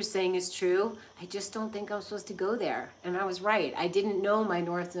know what you're saying is true. I just don't think I'm supposed to go there. And I was right. I didn't know my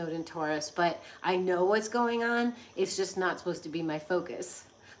North Node in Taurus, but I know what's going on. It's just not supposed to be my focus.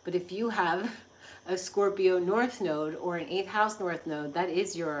 But if you have a Scorpio North Node or an 8th house North Node, that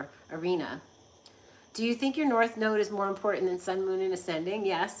is your arena. Do you think your North Node is more important than Sun, Moon, and Ascending?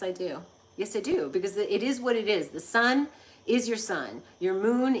 Yes, I do. Yes, I do, because it is what it is. The sun is your sun, your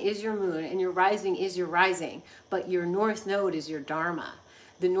moon is your moon, and your rising is your rising. But your North Node is your Dharma.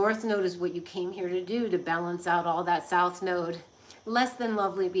 The North Node is what you came here to do, to balance out all that South Node less than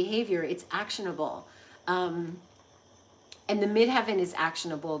lovely behavior. It's actionable. And the midheaven is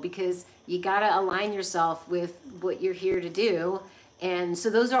actionable because you got to align yourself with what you're here to do. And so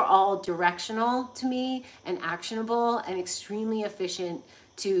those are all directional to me and actionable and extremely efficient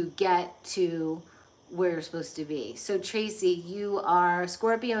to get to where you're supposed to be. So Tracy, you are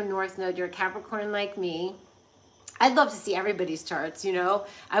Scorpio North Node, you're a Capricorn like me. I'd love to see everybody's charts, you know.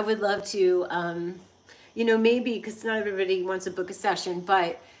 I would love to, you know, maybe, because not everybody wants to book a session,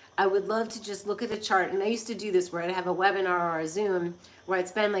 but I would love to just look at the chart. And I used to do this where I'd have a webinar or a Zoom where I'd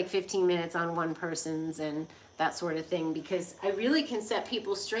spend like 15 minutes on one person's and that sort of thing, because I really can set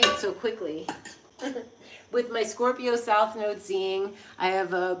people straight so quickly. With my Scorpio South Node seeing, I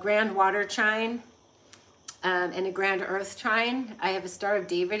have a Grand Water Trine, and a Grand Earth Trine. I have a Star of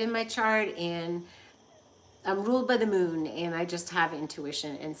David in my chart, and I'm ruled by the moon, and I just have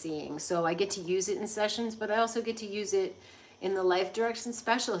intuition and seeing. So I get to use it in sessions, but I also get to use it in the life direction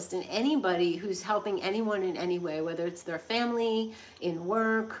specialist, and anybody who's helping anyone in any way, whether it's their family, in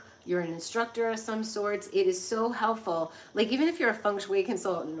work, you're an instructor of some sorts. It is so helpful. Like even if you're a feng shui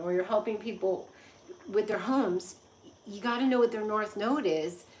consultant or you're helping people with their homes, you got to know what their North Node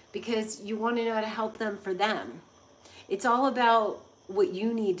is, because you want to know how to help them for them. It's all about what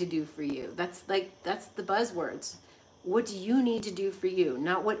you need to do for you. That's the buzzwords. What do you need to do for you?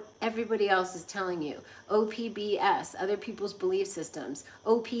 Not what everybody else is telling you. OPBS, other people's belief systems.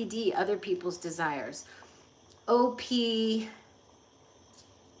 OPD, other people's desires. OPH,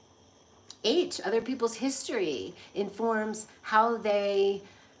 other people's history, informs how they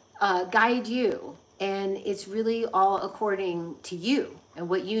guide you. And it's really all according to you and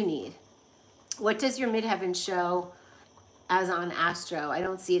what you need. What does your midheaven show as on Astro? I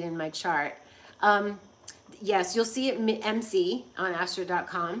don't see it in my chart. Yes, you'll see it MC on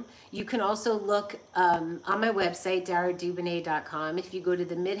astro.com. You can also look on my website, DARA'S.com. If you go to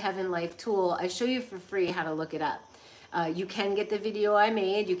the Midheaven Life tool, I show you for free how to look it up. You can get the video I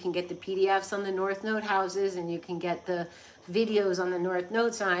made, you can get the PDFs on the North Node houses, and you can get the videos on the North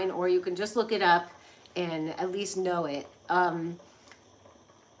Node sign, or you can just look it up and at least know it.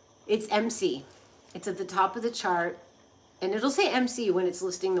 It's MC. It's at the top of the chart, and it'll say MC when it's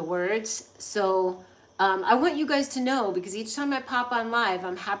listing the words. So I want you guys to know, because each time I pop on live,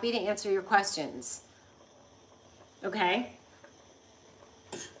 I'm happy to answer your questions. Okay?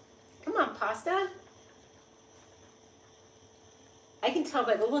 Come on, pasta. I can tell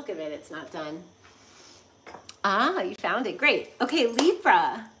by the look of it, it's not done. Ah, you found it. Great. Okay,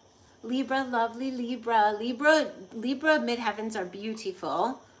 Libra. Libra, lovely Libra. Libra midheavens are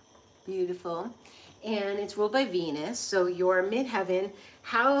beautiful. Beautiful. And it's ruled by Venus. So your midheaven,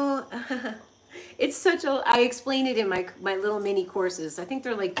 how... it's such a... I explain it in my little mini courses. I think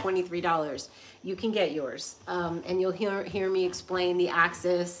they're like $23. You can get yours. And you'll hear me explain the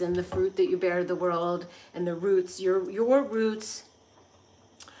axis and the fruit that you bear to the world and the roots. Your roots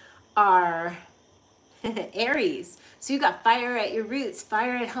are Aries. So you got fire at your roots,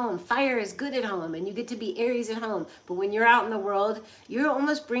 fire at home. Fire is good at home, and you get to be Aries at home. But when you're out in the world, you're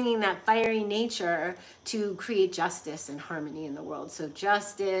almost bringing that fiery nature to create justice and harmony in the world. So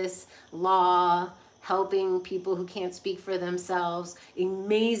justice, law, helping people who can't speak for themselves,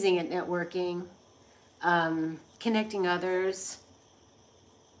 amazing at networking, connecting others.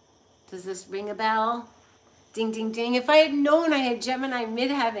 Does this ring a bell? Ding, ding, ding. If I had known I had Gemini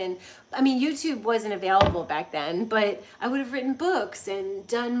midheaven, I mean, YouTube wasn't available back then, but I would have written books and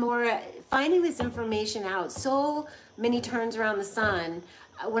done more, finding this information out. So many turns around the sun.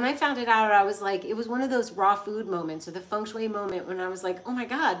 When I found it out, I was like, it was one of those raw food moments, or the feng shui moment, when I was like, oh my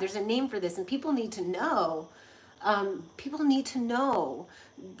God, there's a name for this, and people need to know. People need to know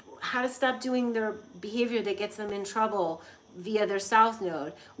how to stop doing their behavior that gets them in trouble via their south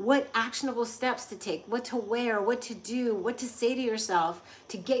node, what actionable steps to take, what to wear, what to do, what to say to yourself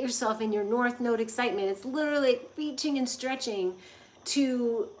to get yourself in your north node excitement. It's literally reaching and stretching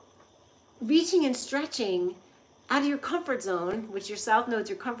out of your comfort zone, which your south node's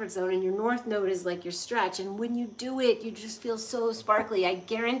your comfort zone and your north node is like your stretch. And when you do it, you just feel so sparkly. I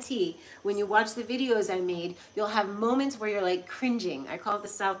guarantee when you watch the videos I made, you'll have moments where you're like cringing. I call it the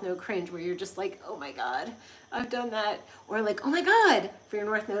south node cringe, where you're just like, oh my God, I've done that. Or like, oh my God, for your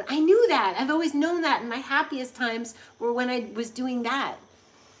north node, I knew that. I've always known that. And my happiest times were when I was doing that.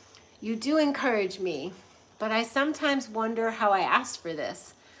 You do encourage me, but I sometimes wonder how I asked for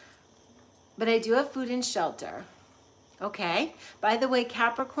this. But I do have food and shelter. Okay. By the way,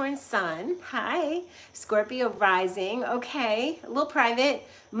 Capricorn sun. Hi. Scorpio rising. Okay. A little private.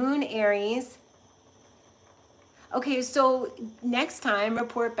 Moon Aries. Okay, so next time,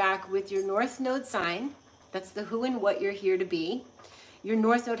 report back with your north node sign. That's the who and what you're here to be. Your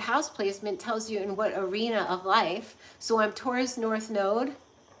north node house placement tells you in what arena of life. So I'm Taurus north node.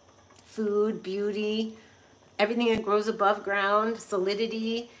 Food, beauty, everything that grows above ground,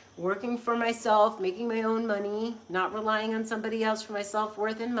 solidity, working for myself, making my own money, not relying on somebody else for my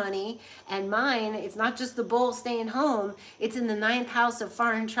self-worth and money. And mine, it's not just the bull staying home, it's in the 9th house of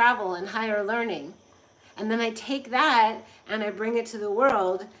foreign travel and higher learning. And then I take that and I bring it to the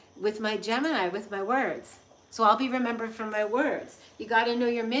world with my Gemini, with my words. So I'll be remembered for my words. You got to know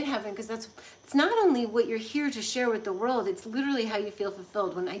your midheaven, because it's not only what you're here to share with the world, it's literally how you feel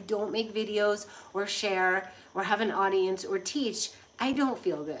fulfilled. When I don't make videos or share or have an audience or teach, I don't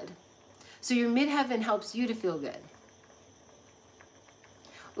feel good. So your midheaven helps you to feel good.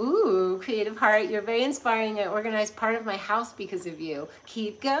 Ooh, creative heart, you're very inspiring. I organized part of my house because of you.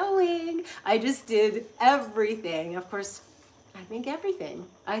 Keep going. I just did everything. Of course, I think everything.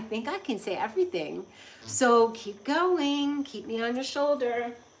 I think I can say everything. So keep going. Keep me on your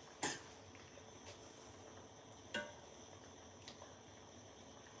shoulder.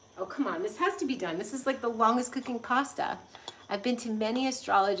 Oh, come on. This has to be done. This is like the longest cooking pasta. I've been to many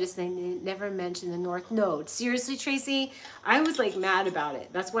astrologists and they never mentioned the North Node. Seriously, Tracy, I was like mad about it.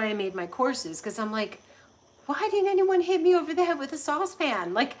 That's why I made my courses, because I'm like, why didn't anyone hit me over the head with a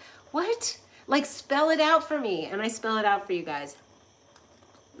saucepan? Like, what? Like, spell it out for me. And I spell it out for you guys.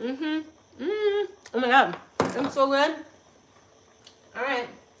 Oh my God. It's so good. All right.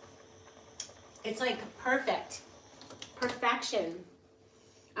 It's like perfect. Perfection.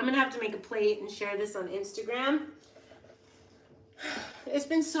 I'm going to have to make a plate and share this on Instagram. It's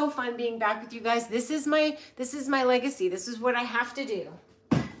been so fun being back with you guys. This is my legacy. This is what I have to do.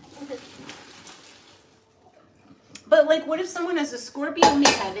 But like, what if someone has a Scorpio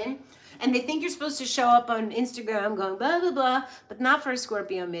midheaven and they think you're supposed to show up on Instagram going blah, blah, blah, but not for a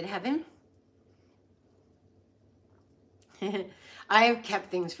Scorpio midheaven? I have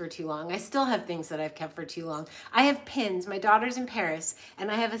kept things for too long. I still have things that I've kept for too long. I have pins. My daughter's in Paris, and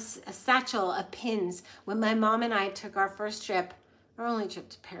I have a satchel of pins. When my mom and I took our first trip, our only trip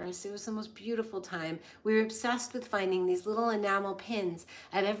to Paris, it was the most beautiful time. We were obsessed with finding these little enamel pins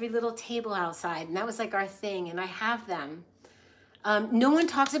at every little table outside, and that was like our thing, and I have them. No one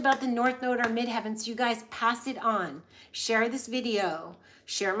talks about the North Node or Midheaven, so you guys pass it on. Share this video.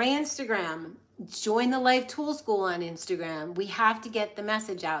 Share my Instagram. Join the Life Tool School on Instagram. We have to get the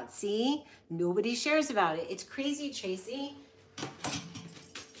message out. See? Nobody shares about it. It's crazy, Tracy.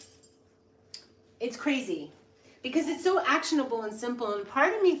 It's crazy. Because it's so actionable and simple. And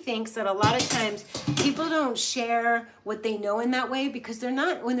part of me thinks that a lot of times people don't share what they know in that way because they're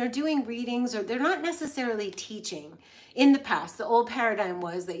not, when they're doing readings, or they're not necessarily teaching. In the past, the old paradigm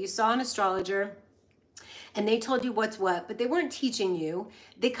was that you saw an astrologer and they told you what's what, but they weren't teaching you.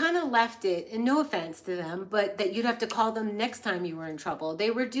 They kind of left it, and no offense to them, but that you'd have to call them next time you were in trouble.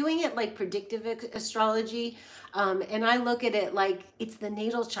 They were doing it like predictive astrology, and I look at it like it's the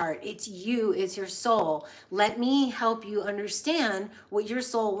natal chart. It's you, it's your soul. Let me help you understand what your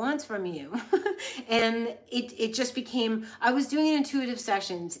soul wants from you. And it just became, I was doing intuitive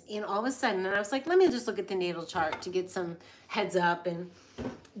sessions, and all of a sudden, and I was like, let me just look at the natal chart to get some heads up. And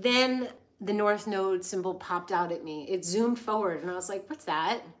then the North Node symbol popped out at me. It zoomed forward and I was like, what's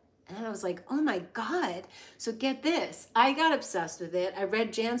that? And then I was like, oh my God. So get this, I got obsessed with it. I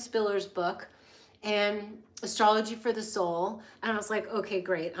read Jan Spiller's book and Astrology for the Soul. And I was like, okay,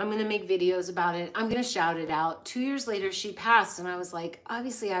 great. I'm going to make videos about it. I'm going to shout it out. 2 years later, she passed. And I was like,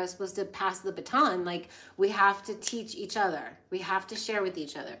 obviously I was supposed to pass the baton. Like, we have to teach each other. We have to share with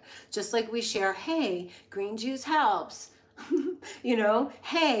each other. Just like we share, hey, green juice helps. You know,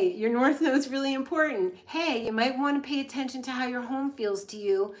 hey, your North Node's really important. Hey, you might want to pay attention to how your home feels to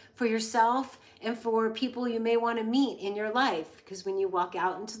you for yourself and for people you may want to meet in your life. Because when you walk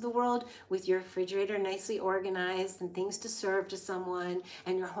out into the world with your refrigerator nicely organized and things to serve to someone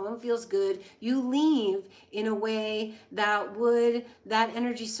and your home feels good, you leave in a way that that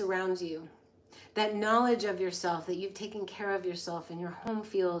energy surrounds you. That knowledge of yourself, that you've taken care of yourself and your home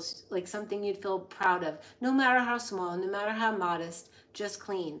feels like something you'd feel proud of, no matter how small, no matter how modest, just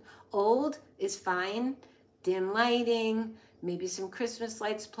clean. Old is fine, dim lighting, maybe some Christmas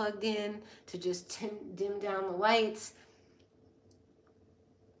lights plugged in to just dim down the lights.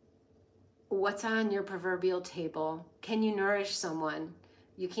 What's on your proverbial table? Can you nourish someone?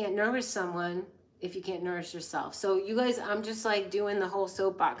 You can't nourish someone if you can't nourish yourself. So you guys, I'm just like doing the whole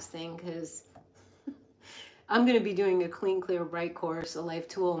soapbox thing because I'm going to be doing a Clean, Clear, Bright course, a life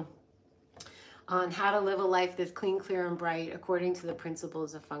tool on how to live a life that's clean, clear, and bright according to the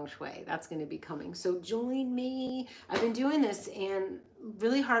principles of Feng Shui. That's going to be coming. So join me. I've been doing this and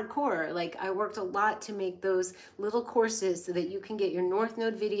really hardcore. Like, I worked a lot to make those little courses so that you can get your North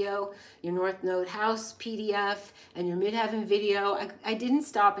Node video, your North Node house PDF, and your Midheaven video. I didn't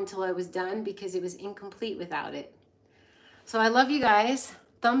stop until I was done because it was incomplete without it. So I love you guys.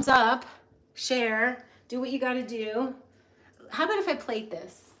 Thumbs up, share, do what you got to do. How about if I plate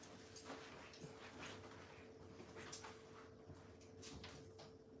this?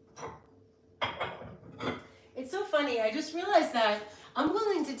 It's so funny. I just realized that I'm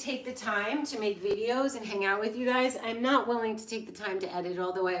willing to take the time to make videos and hang out with you guys. I'm not willing to take the time to edit,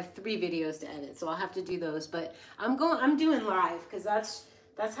 although I have 3 videos to edit, so I'll have to do those. But I'm doing live because that's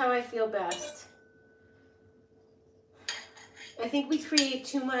how I feel best. I think we create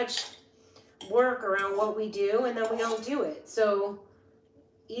too much work around what we do and then we don't do it. So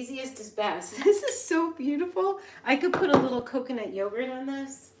easiest is best. This is so beautiful. I could put a little coconut yogurt on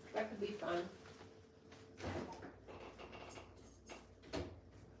this. That could be fun.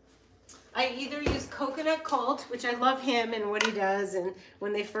 I either use Coconut Cult, which I love him and what he does, and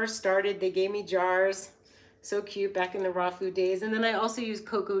when they first started, they gave me jars. So cute back in the raw food days. And then I also use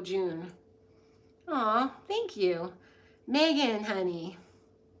Coco June. Aw, thank you. Megan, honey.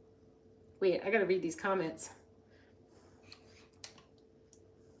 Wait, I gotta read these comments.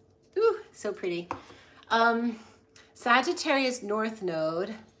 Ooh, so pretty. Sagittarius North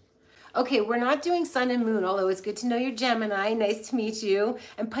Node. Okay, we're not doing Sun and Moon, although it's good to know you're Gemini. Nice to meet you.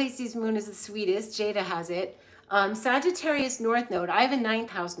 And Pisces Moon is the sweetest. Jada has it. Sagittarius North Node. I have a 9th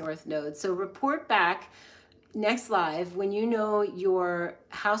house North Node. So report back next live when you know your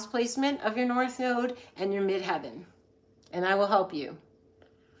house placement of your North Node and your Midheaven. And I will help you.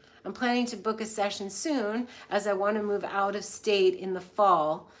 I'm planning to book a session soon as I want to move out of state in the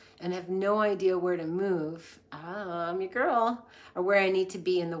fall and have no idea where to move. I'm your girl. Or where I need to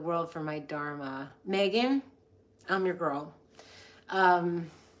be in the world for my Dharma. Megan, I'm your girl.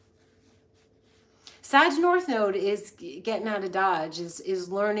 Sag North Node is getting out of Dodge, is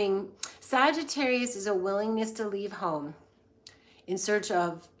learning. Sagittarius is a willingness to leave home in search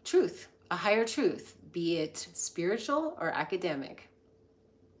of truth, a higher truth, be it spiritual or academic.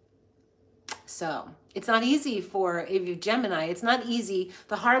 So it's not easy for, if you're Gemini, it's not easy.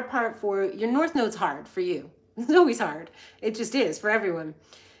 The hard part for your North Node's hard for you. It's always hard. It just is for everyone.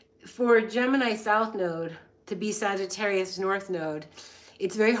 For Gemini South Node to be Sagittarius North Node,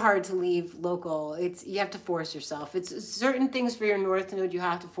 it's very hard to leave local. You have to force yourself. It's certain things for your North Node you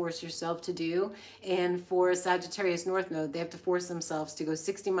have to force yourself to do. And for Sagittarius North Node, they have to force themselves to go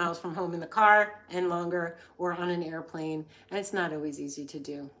 60 miles from home in the car and longer or on an airplane. And it's not always easy to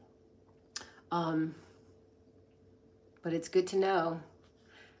do. But it's good to know.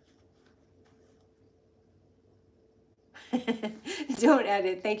 Don't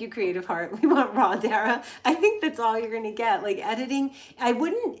edit. Thank you, Creative Heart. We want raw, Dara. I think that's all you're going to get. Like editing, I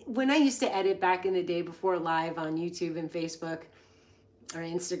wouldn't, when I used to edit back in the day before live on YouTube and Facebook or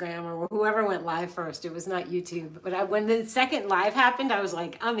Instagram or whoever went live first, it was not YouTube. But when the second live happened, I was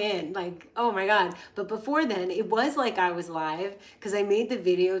like, I'm in. Like, oh my God. But before then, it was like I was live because I made the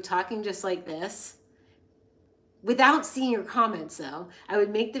video talking just like this. without seeing your comments though. I would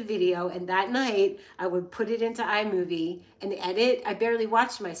make the video, and that night I would put it into iMovie and edit. I barely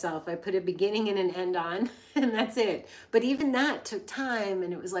watched myself. I put a beginning and an end on and that's it. But even that took time,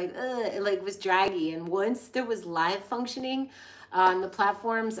 and it was like, it like was draggy. And once there was live functioning on the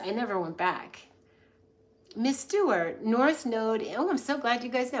platforms, I never went back. Miss Stewart, North Node, oh, I'm so glad you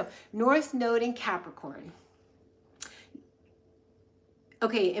guys know. North Node in Capricorn.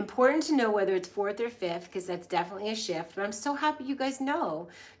 Okay, important to know whether it's 4th or 5th, because that's definitely a shift, but I'm so happy you guys know.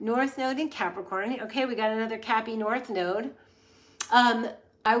 North Node in Capricorn. Okay, we got another Cappy North Node.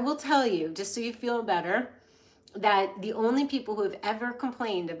 I will tell you, just so you feel better, that the only people who have ever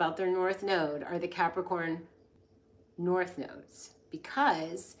complained about their North Node are the Capricorn North Nodes,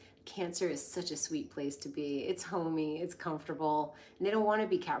 because Cancer is such a sweet place to be. It's homey, it's comfortable, and they don't want to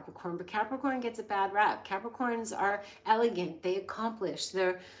be Capricorn, but Capricorn gets a bad rap. Capricorns are elegant, they accomplish,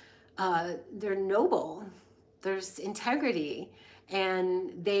 they're noble, there's integrity,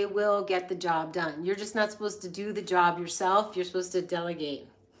 and they will get the job done. You're just not supposed to do the job yourself, you're supposed to delegate.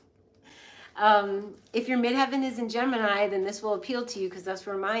 If your midheaven is in Gemini, then this will appeal to you because that's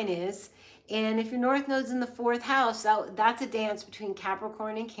where mine is. And if your North Node's in the 4th house, that's a dance between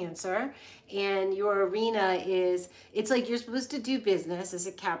Capricorn and Cancer. And your arena is, it's like you're supposed to do business as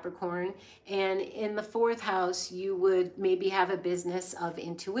a Capricorn. And in the 4th house, you would maybe have a business of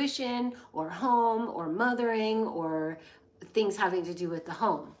intuition or home or mothering or things having to do with the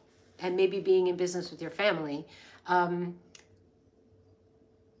home. And maybe being in business with your family. And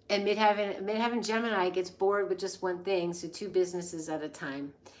midheaven Gemini gets bored with just one thing, so 2 businesses at a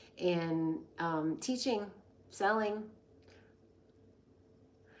time. And teaching, selling.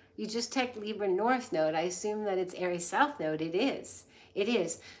 You just checked Libra North Node. I assume that it's Aries South Node. It is. It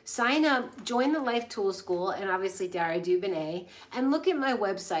is. Sign up, join the Life Tool School, and obviously Dara Dubonnet, and look at my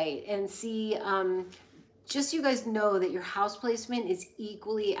website and see, just so you guys know that your house placement is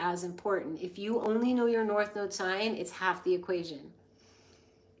equally as important. If you only know your North Node sign, it's half the equation.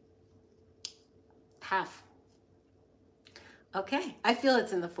 Half. Okay, I feel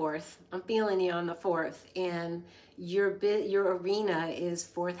it's in the 4th. I'm feeling you on the 4th, and your arena is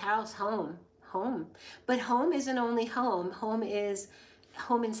 4th house, home. But home isn't only home. Home is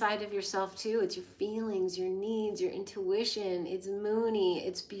home inside of yourself too. It's your feelings, your needs, your intuition. It's moony.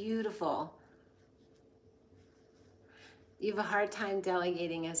 It's beautiful. You have a hard time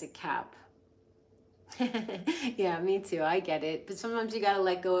delegating as a Cap. Yeah, me too. I get it. But sometimes you got to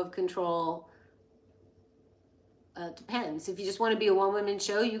let go of control. Depends. If you just want to be a one-woman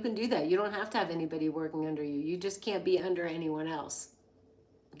show, you can do that. You don't have to have anybody working under you. You just can't be under anyone else.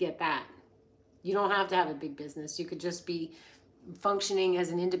 Get that. You don't have to have a big business. You could just be functioning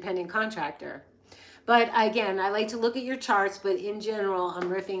as an independent contractor. But again, I like to look at your charts, but in general, I'm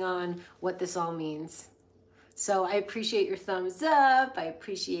riffing on what this all means. So I appreciate your thumbs up. I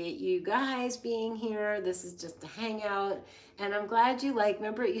appreciate you guys being here. This is just a hangout. And I'm glad you like,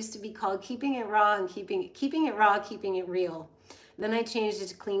 remember it used to be called Keeping It Raw and Keeping It Raw, Keeping It Real. Then I changed it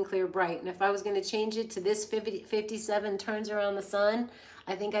to Clean, Clear, Bright. And if I was going to change it to this 57 turns around the sun,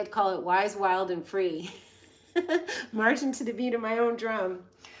 I think I'd call it Wise, Wild, and Free. Marching to the beat of my own drum.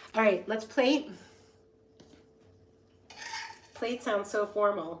 All right, let's plate. Plate sounds so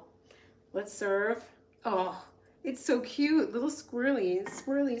formal. Let's serve. Oh, it's so cute. Little squirrelies,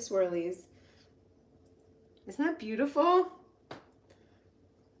 swirlies. Isn't that beautiful?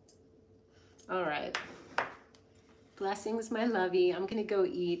 All right. Blessings, my lovey. I'm going to go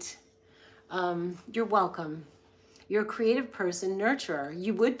eat. You're welcome. You're a creative person, nurturer.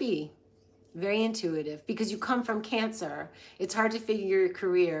 You would be very intuitive because you come from Cancer. It's hard to figure your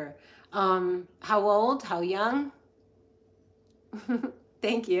career. How old? How young?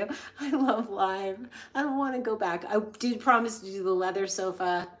 Thank you. I love live. I don't want to go back. I did promise to do the leather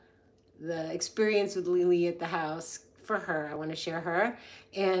sofa, the experience with Lily at the house for her. I want to share her,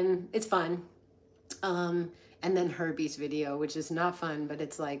 and it's fun. And then Herbie's video, which is not fun, but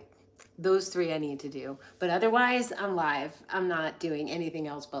it's like those 3 I need to do. But otherwise, I'm live. I'm not doing anything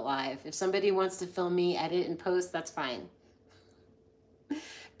else but live. If somebody wants to film me, edit, and post, that's fine.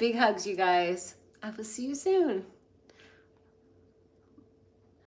 Big hugs, you guys. I will see you soon.